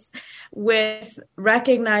exist with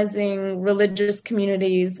recognizing religious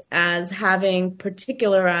communities as having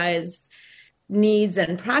particularized needs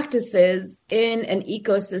and practices in an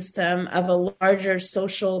ecosystem of a larger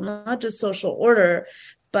social, not just social order,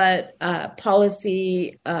 but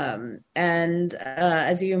policy and,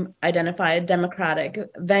 as you identified, democratic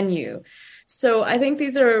venue. So I think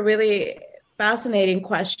these are really fascinating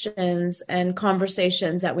questions and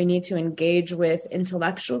conversations that we need to engage with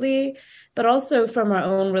intellectually, but also from our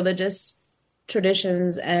own religious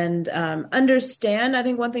traditions and understand. I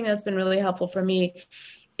think one thing that's been really helpful for me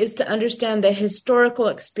is to understand the historical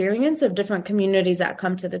experience of different communities that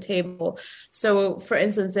come to the table. So, for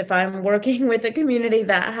instance, if I'm working with a community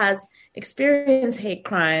that has experienced hate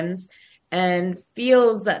crimes and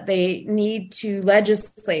feels that they need to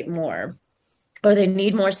legislate more or they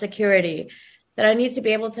need more security, that I need to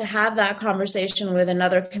be able to have that conversation with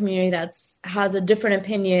another community that has a different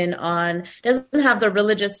opinion on, doesn't have the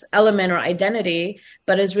religious element or identity,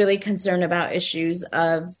 but is really concerned about issues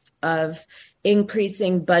of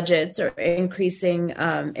increasing budgets or increasing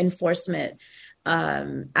enforcement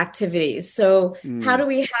activities. So how do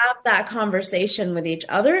we have that conversation with each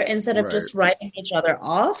other instead of just writing each other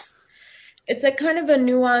off? It's a kind of a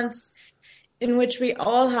nuance in which we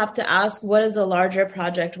all have to ask, what is a larger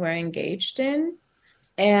project we're engaged in?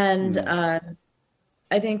 And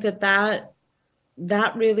I think that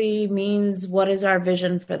really means, what is our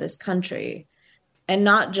vision for this country? And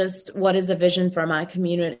not just what is the vision for my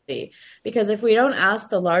community. Because if we don't ask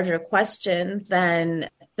the larger question, then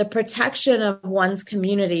the protection of one's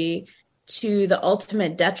community to the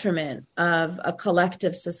ultimate detriment of a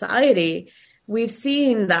collective society, we've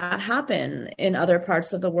seen that happen in other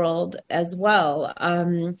parts of the world as well.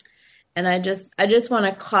 And I just want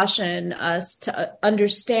to caution us to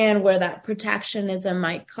understand where that protectionism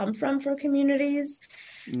might come from for communities.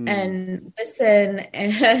 And listen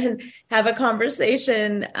and have a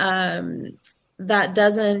conversation that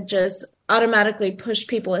doesn't just automatically push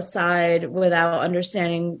people aside without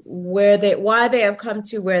understanding why they have come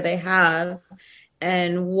to where they have,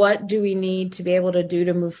 and what do we need to be able to do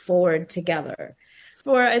to move forward together.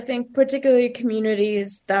 For, I think, particularly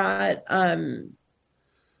communities that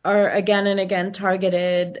are again and again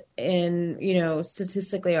targeted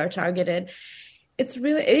statistically are targeted, it's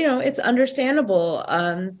really, it's understandable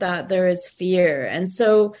that there is fear. And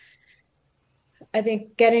so I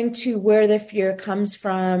think getting to where the fear comes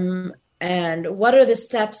from and what are the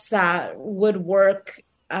steps that would work,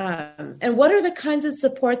 and what are the kinds of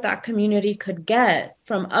support that community could get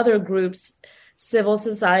from other groups, civil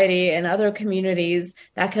society and other communities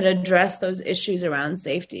that could address those issues around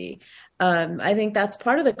safety. I think that's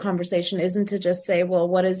part of the conversation, isn't to just say, well,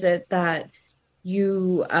 what is it that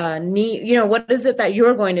you need, what is it that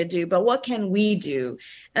you're going to do, but what can we do?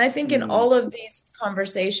 And I think in all of these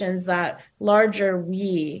conversations, that larger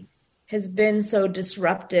we has been so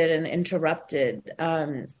disrupted and interrupted,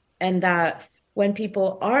 and that when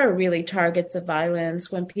people are really targets of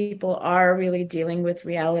violence, when people are really dealing with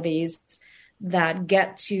realities that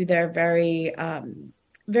get to their very,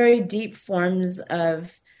 very deep forms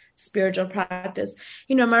of spiritual practice.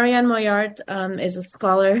 Marianne Moyart is a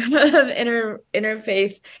scholar of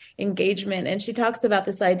interfaith engagement, and she talks about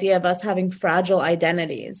this idea of us having fragile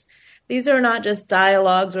identities. These are not just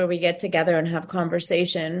dialogues where we get together and have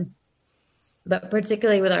conversation, but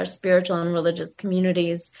particularly with our spiritual and religious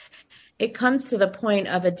communities, it comes to the point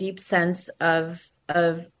of a deep sense of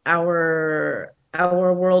our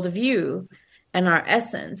worldview and our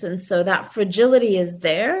essence. And so that fragility is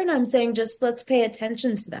there. And I'm saying, just let's pay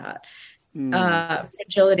attention to that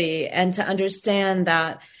fragility, and to understand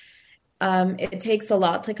that it takes a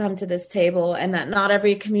lot to come to this table, and that not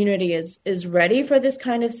every community is ready for this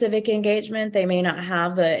kind of civic engagement. They may not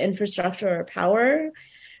have the infrastructure or power,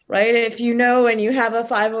 right? If and you have a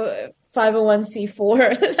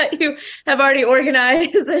 501c4 that you have already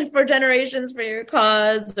organized for generations for your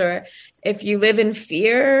cause, or if you live in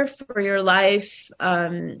fear for your life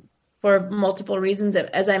for multiple reasons,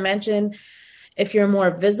 as I mentioned, if you're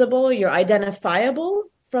more visible, you're identifiable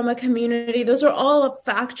from a community, those are all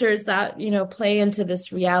factors that, play into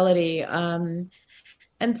this reality. And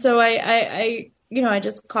so I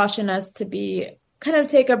just caution us to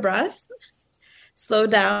take a breath, slow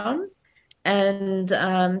down, and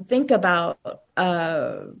think about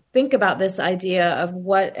this idea of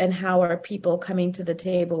what and how are people coming to the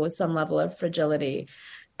table with some level of fragility.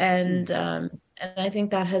 And I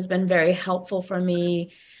think that has been very helpful for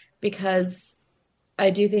me, because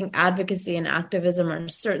do think advocacy and activism are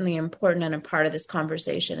certainly important and a part of this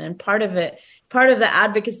conversation. And part of the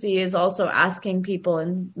advocacy is also asking people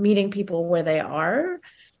and meeting people where they are,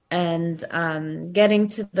 and getting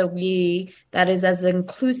to the we that is as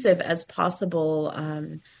inclusive as possible.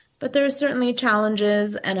 But there are certainly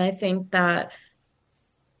challenges. And I think that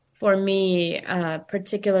for me,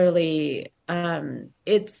 particularly,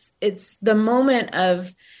 it's the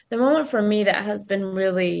moment for me that has been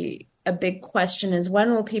really a big question is,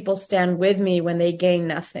 when will people stand with me when they gain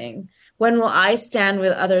nothing? When will I stand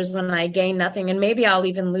with others when I gain nothing? And maybe I'll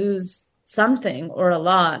even lose something or a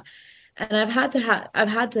lot. And I've had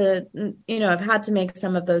to make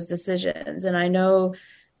some of those decisions. And I know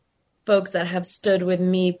folks that have stood with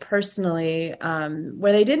me personally,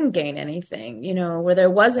 where they didn't gain anything, where there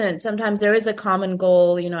wasn't, sometimes there is a common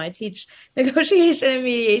goal. I teach negotiation and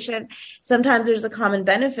mediation. Sometimes there's a common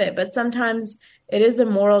benefit, but sometimes it is a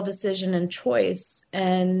moral decision and choice.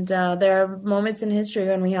 And there are moments in history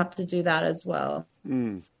when we have to do that as well.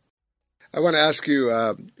 Mm. I want to ask you,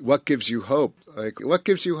 what gives you hope? Like, what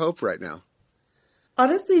gives you hope right now?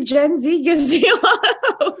 Honestly, Gen Z gives me a lot of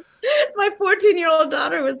hope. My 14-year-old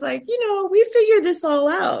daughter was like, we figured this all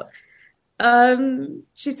out.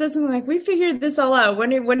 She said something like, we figured this all out.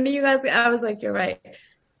 When do you guys, I was like, you're right.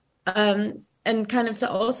 And kind of to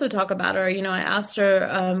also talk about her, I asked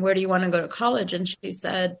her, where do you want to go to college? And she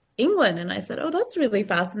said, England. And I said, oh, that's really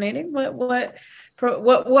fascinating. What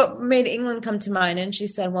made England come to mind? And she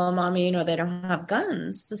said, well, mommy, they don't have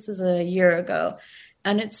guns. This was a year ago.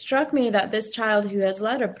 And it struck me that this child who has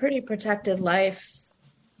led a pretty protected life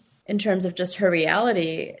in terms of just her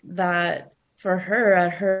reality, that for her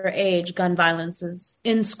at her age, gun violence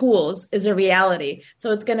in schools is a reality.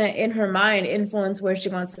 So it's going to, in her mind, influence where she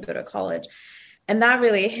wants to go to college. And that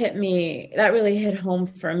really hit me. That really hit home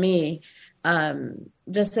for me.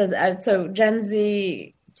 So Gen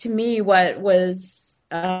Z, to me, what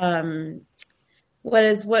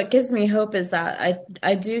gives me hope is that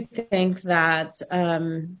I do think that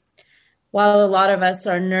while a lot of us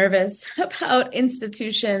are nervous about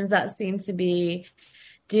institutions that seem to be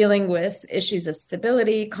dealing with issues of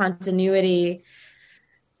stability, continuity,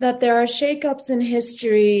 that there are shakeups in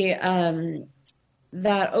history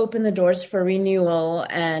that open the doors for renewal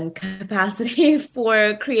and capacity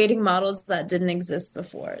for creating models that didn't exist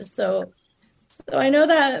before. So I know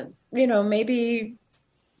that, maybe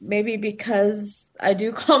because I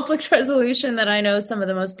do conflict resolution, that I know some of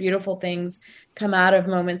the most beautiful things come out of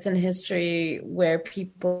moments in history where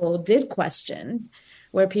people did question,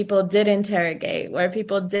 where people did interrogate, where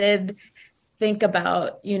people did think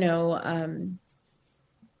about,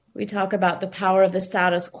 we talk about the power of the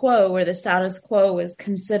status quo, where the status quo was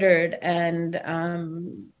considered. And,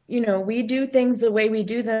 we do things the way we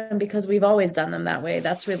do them because we've always done them that way.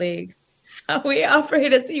 That's really how we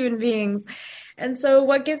operate as human beings. And so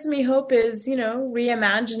what gives me hope is,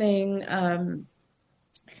 reimagining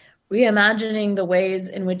the ways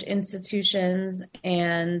in which institutions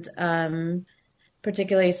and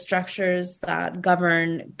particularly structures that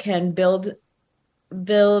govern can build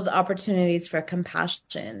opportunities for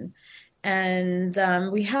compassion.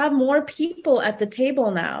 And we have more people at the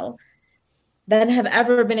table now than have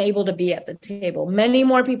ever been able to be at the table. Many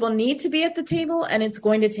more people need to be at the table, and it's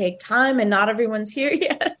going to take time, and not everyone's here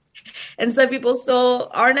yet. And some people still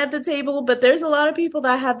aren't at the table, but there's a lot of people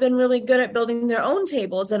that have been really good at building their own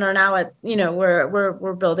tables and are now at,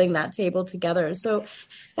 we're building that table together. So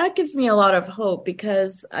that gives me a lot of hope,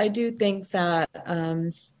 because I do think that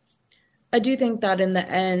in the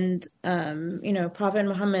end, Prophet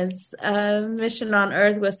Muhammad's mission on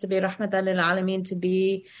earth was to be Rahmatan lil Alameen, to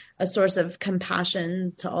be a source of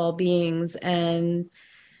compassion to all beings. And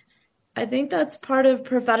I think that's part of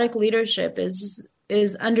prophetic leadership is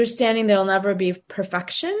understanding there'll never be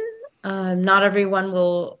perfection. Not everyone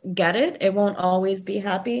will get it. It won't always be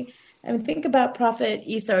happy. I mean, think about Prophet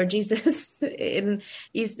Isa or Jesus in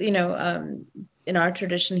our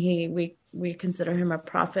tradition. We consider him a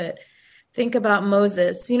prophet. Think about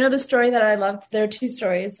Moses. The story that I loved, there are two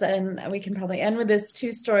stories, and we can probably end with this,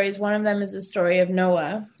 two stories. One of them is the story of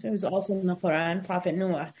Noah, who's also in the Quran, Prophet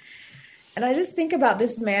Noah. And I just think about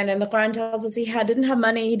this man, and the Quran tells us he didn't have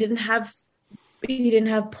money, he didn't have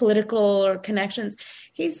political or connections.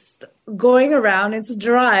 He's going around, it's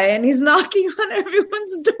dry, and he's knocking on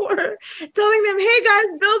everyone's door, telling them, hey guys,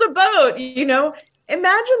 build a boat,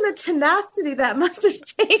 Imagine the tenacity that must have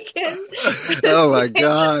taken. Oh my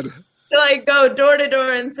God. To go door to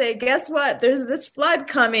door and say, guess what? There's this flood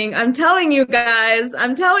coming. I'm telling you guys,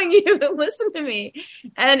 listen to me.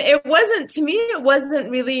 And it wasn't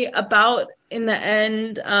really about, in the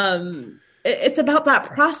end, it's about that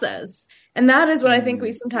process. And that is what I think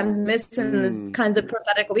we sometimes miss in this kinds of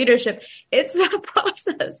prophetic leadership. It's that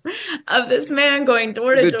process of this man going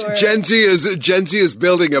door to door. Gen Z is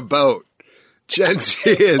building a boat. Gen Z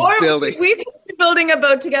is building. We could be building a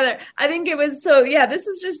boat together. I think it was so. Yeah, this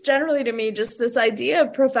is just generally to me just this idea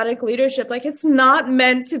of prophetic leadership. Like it's not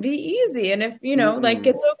meant to be easy, and if like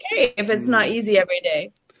it's okay if it's not easy every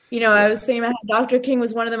day. I was saying how Dr. King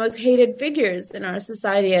was one of the most hated figures in our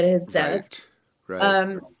society at his death.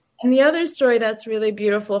 Right. And the other story that's really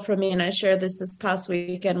beautiful for me, and I shared this past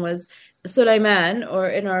weekend, was Sulaiman, or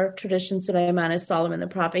in our tradition, Sulaiman is Solomon the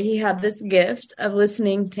prophet. He had this gift of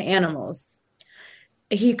listening to animals.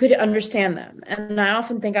 He could understand them. And I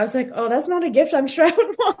often think, I was like, oh, that's not a gift I'm sure I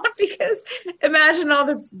would want, because imagine all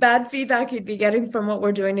the bad feedback you'd be getting from what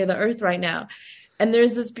we're doing to the earth right now. And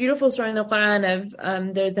there's this beautiful story in the Quran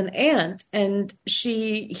of there's an ant, and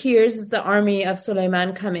she hears the army of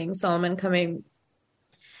Solomon coming,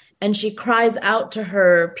 and she cries out to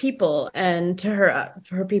her people and to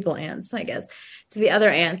her people ants, I guess, to the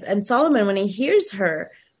other ants. And Solomon, when he hears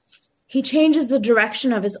her, he changes the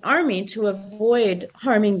direction of his army to avoid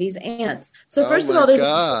harming these ants. So first of all, there's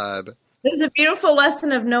a beautiful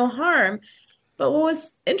lesson of no harm. But what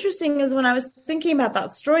was interesting is when I was thinking about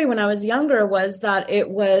that story when I was younger was that it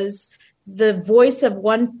was the voice of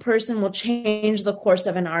one person will change the course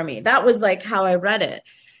of an army. That was like how I read it.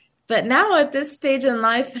 But now at this stage in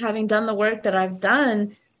life, having done the work that I've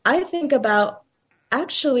done, I think about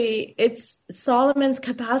actually it's Solomon's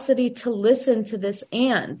capacity to listen to this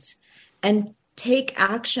ant and take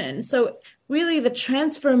action. So really the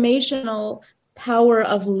transformational power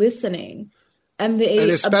of listening. And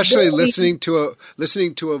especially listening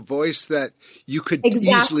to a voice that you could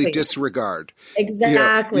easily disregard.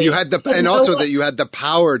 Exactly. You had that you had the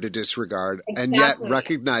power to disregard, and yet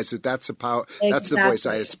recognize that that's the power. That's the voice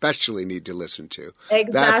I especially need to listen to.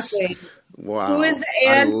 Exactly. Wow. Who is the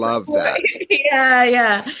answer? I love that.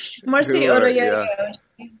 Yeah. Marcy Odoyoyo,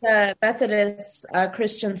 she's a Methodist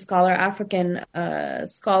Christian scholar, African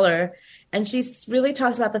scholar. And she really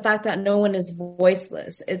talks about the fact that no one is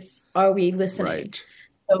voiceless. It's, are we listening? Right.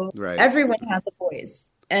 So everyone has a voice.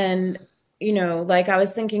 And, like I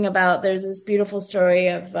was thinking about, there's this beautiful story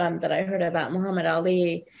of that I heard about Muhammad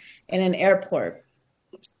Ali in an airport.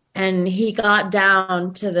 And he got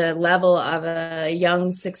down to the level of a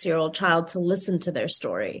young 6-year-old child to listen to their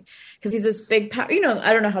story. Because he's this big, I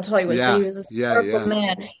don't know how tall he was, but he was this powerful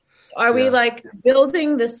man. Are we like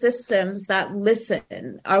building the systems that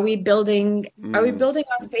listen? Are we building our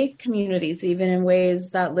faith communities even in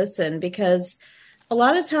ways that listen? Because a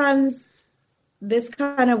lot of times this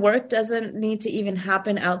kind of work doesn't need to even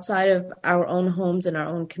happen outside of our own homes and our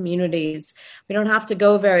own communities. We don't have to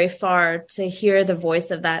go very far to hear the voice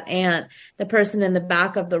of that ant, the person in the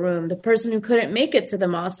back of the room, the person who couldn't make it to the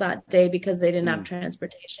mosque that day because they didn't have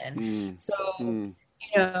transportation. So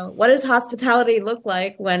what does hospitality look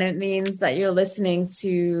like when it means that you're listening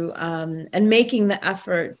to and making the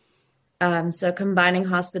effort? So combining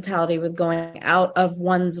hospitality with going out of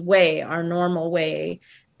one's way, our normal way,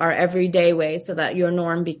 our everyday way, so that your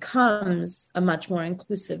norm becomes a much more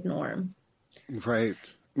inclusive norm. Right.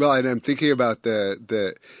 Well, and I'm thinking about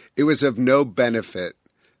it was of no benefit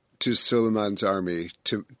to Suleiman's army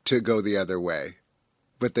to go the other way.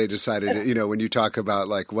 But they decided, when you talk about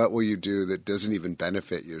like, what will you do that doesn't even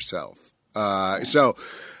benefit yourself? So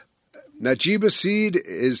Najeeba Syeed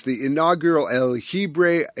is the inaugural El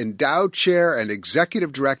Hibre Endowed Chair and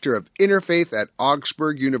Executive Director of Interfaith at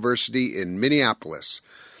Augsburg University in Minneapolis.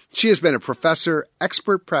 She has been a professor,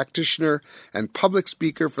 expert practitioner, and public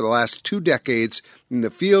speaker for the last 2 decades in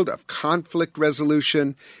the field of conflict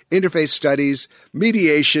resolution, interfaith studies,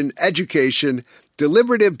 mediation, education,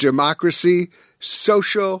 deliberative democracy,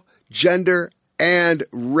 social, gender, and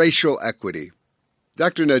racial equity.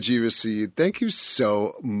 Dr. Najeeba Syeed, thank you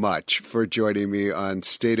so much for joining me on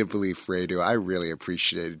State of Belief Radio. I really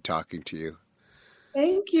appreciated talking to you.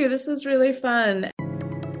 Thank you. This was really fun.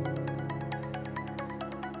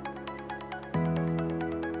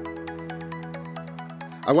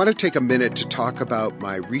 I want to take a minute to talk about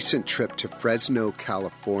my recent trip to Fresno,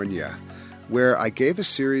 California, where I gave a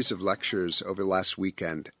series of lectures over the last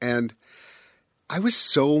weekend, and I was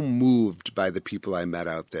so moved by the people I met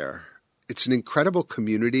out there. It's an incredible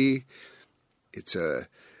community. It's a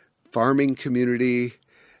farming community,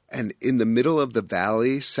 and in the middle of the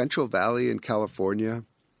valley, Central Valley in California.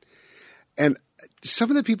 And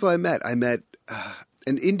some of the people I met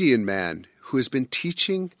an Indian man who has been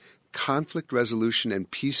teaching conflict resolution and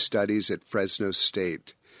peace studies at Fresno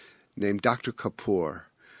State named Dr. Kapoor.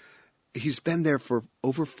 He's been there for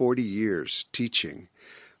over 40 years teaching.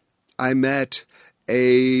 I met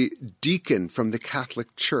a deacon from the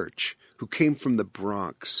Catholic Church who came from the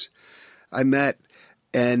Bronx. I met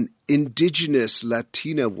an indigenous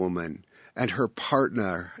Latina woman and her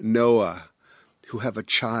partner, Noah, who have a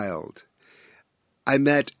child. I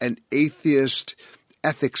met an atheist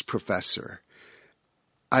ethics professor.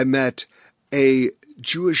 I met a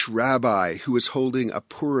Jewish rabbi who was holding a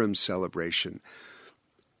Purim celebration.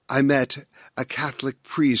 I met a Catholic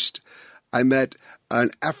priest. I met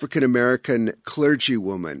an African-American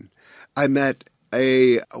clergywoman. I met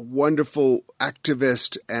a wonderful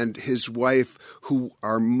activist and his wife who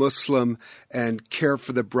are Muslim and care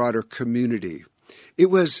for the broader community. It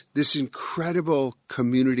was this incredible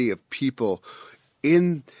community of people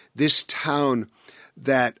in this town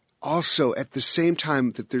that also, at the same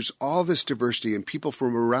time that there's all this diversity and people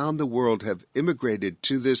from around the world have immigrated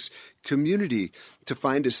to this community to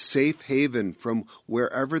find a safe haven from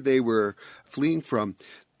wherever they were fleeing from,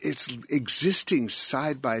 it's existing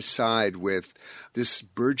side by side with this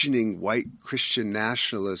burgeoning white Christian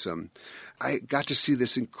nationalism. I got to see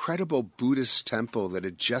this incredible Buddhist temple that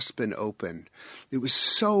had just been opened. It was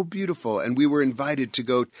so beautiful, and we were invited to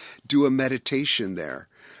go do a meditation there.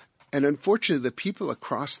 And unfortunately, the people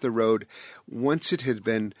across the road, once it had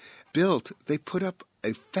been built, they put up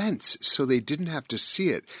a fence so they didn't have to see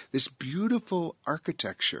it. This beautiful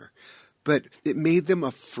architecture, but it made them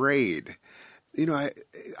afraid. You know,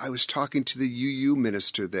 I was talking to the UU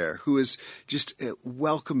minister there, who is just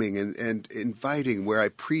welcoming and inviting, where I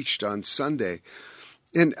preached on Sunday.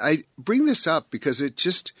 And I bring this up because it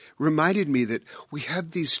just reminded me that we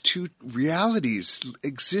have these two realities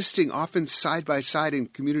existing often side by side in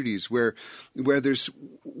communities where there's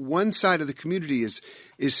one side of the community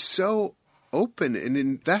is so open and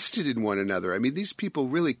invested in one another. I mean, these people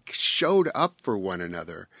really showed up for one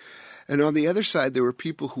another. And on the other side, there were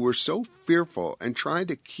people who were so fearful and trying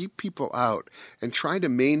to keep people out and trying to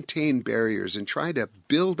maintain barriers and trying to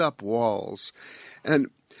build up walls. And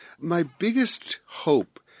my biggest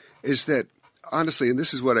hope is that, honestly, and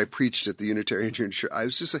this is what I preached at the Unitarian Church, I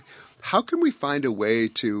was just like, how can we find a way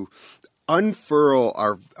to unfurl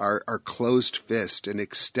our closed fist and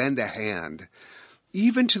extend a hand,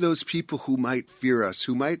 even to those people who might fear us,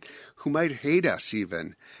 who might hate us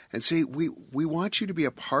even, and say, we want you to be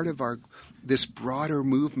a part of this broader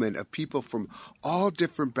movement of people from all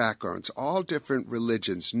different backgrounds, all different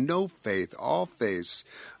religions, no faith, all faiths,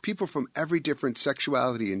 people from every different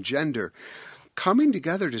sexuality and gender, coming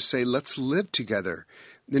together to say, let's live together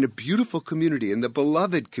in a beautiful community, in the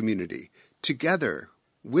beloved community, together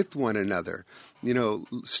with one another, you know,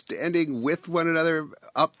 standing with one another,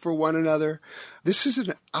 up for one another. This is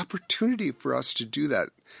an opportunity for us to do that.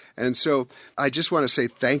 And so I just want to say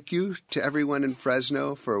thank you to everyone in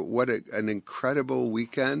Fresno for what an incredible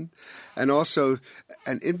weekend, and also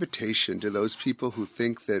an invitation to those people who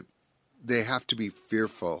think that they have to be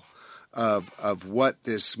fearful of what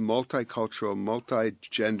this multicultural,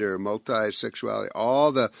 multi-gender, multi-sexuality,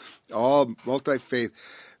 all multi-faith,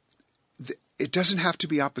 it doesn't have to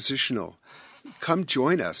be oppositional. Come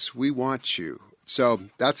join us. We want you. So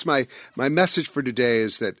that's my message for today,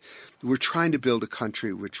 is that we're trying to build a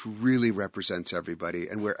country which really represents everybody,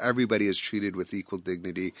 and where everybody is treated with equal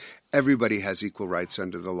dignity. Everybody has equal rights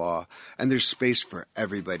under the law, and there's space for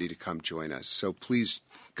everybody to come join us. So please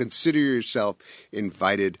consider yourself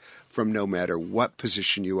invited from no matter what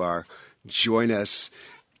position you are. Join us,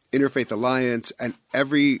 Interfaith Alliance, and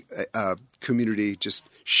every community. Just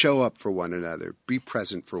show up for one another. Be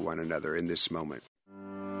present for one another in this moment.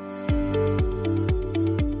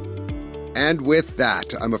 And with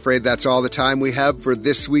that, I'm afraid that's all the time we have for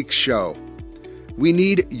this week's show. We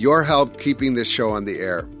need your help keeping this show on the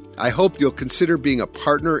air. I hope you'll consider being a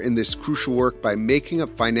partner in this crucial work by making a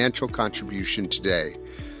financial contribution today.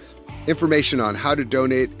 Information on how to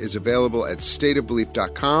donate is available at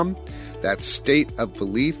stateofbelief.com. That's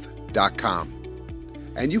stateofbelief.com.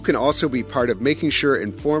 And you can also be part of making sure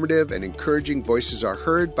informative and encouraging voices are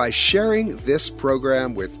heard by sharing this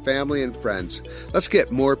program with family and friends. Let's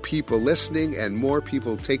get more people listening and more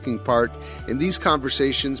people taking part in these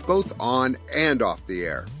conversations, both on and off the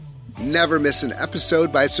air. Never miss an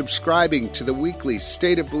episode by subscribing to the weekly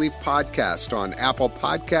State of Belief podcast on Apple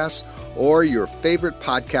Podcasts or your favorite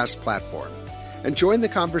podcast platform. And join the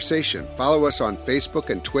conversation. Follow us on Facebook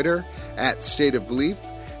and Twitter at State of Belief,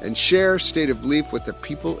 and share State of Belief with the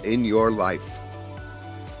people in your life.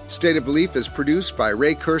 State of Belief is produced by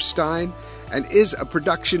Ray Kirstein and is a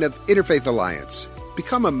production of Interfaith Alliance.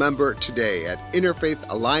 Become a member today at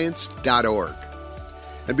interfaithalliance.org.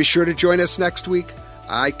 And be sure to join us next week.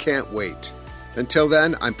 I can't wait. Until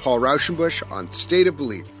then, I'm Paul Rauschenbusch on State of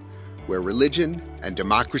Belief, where religion and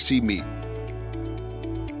democracy meet.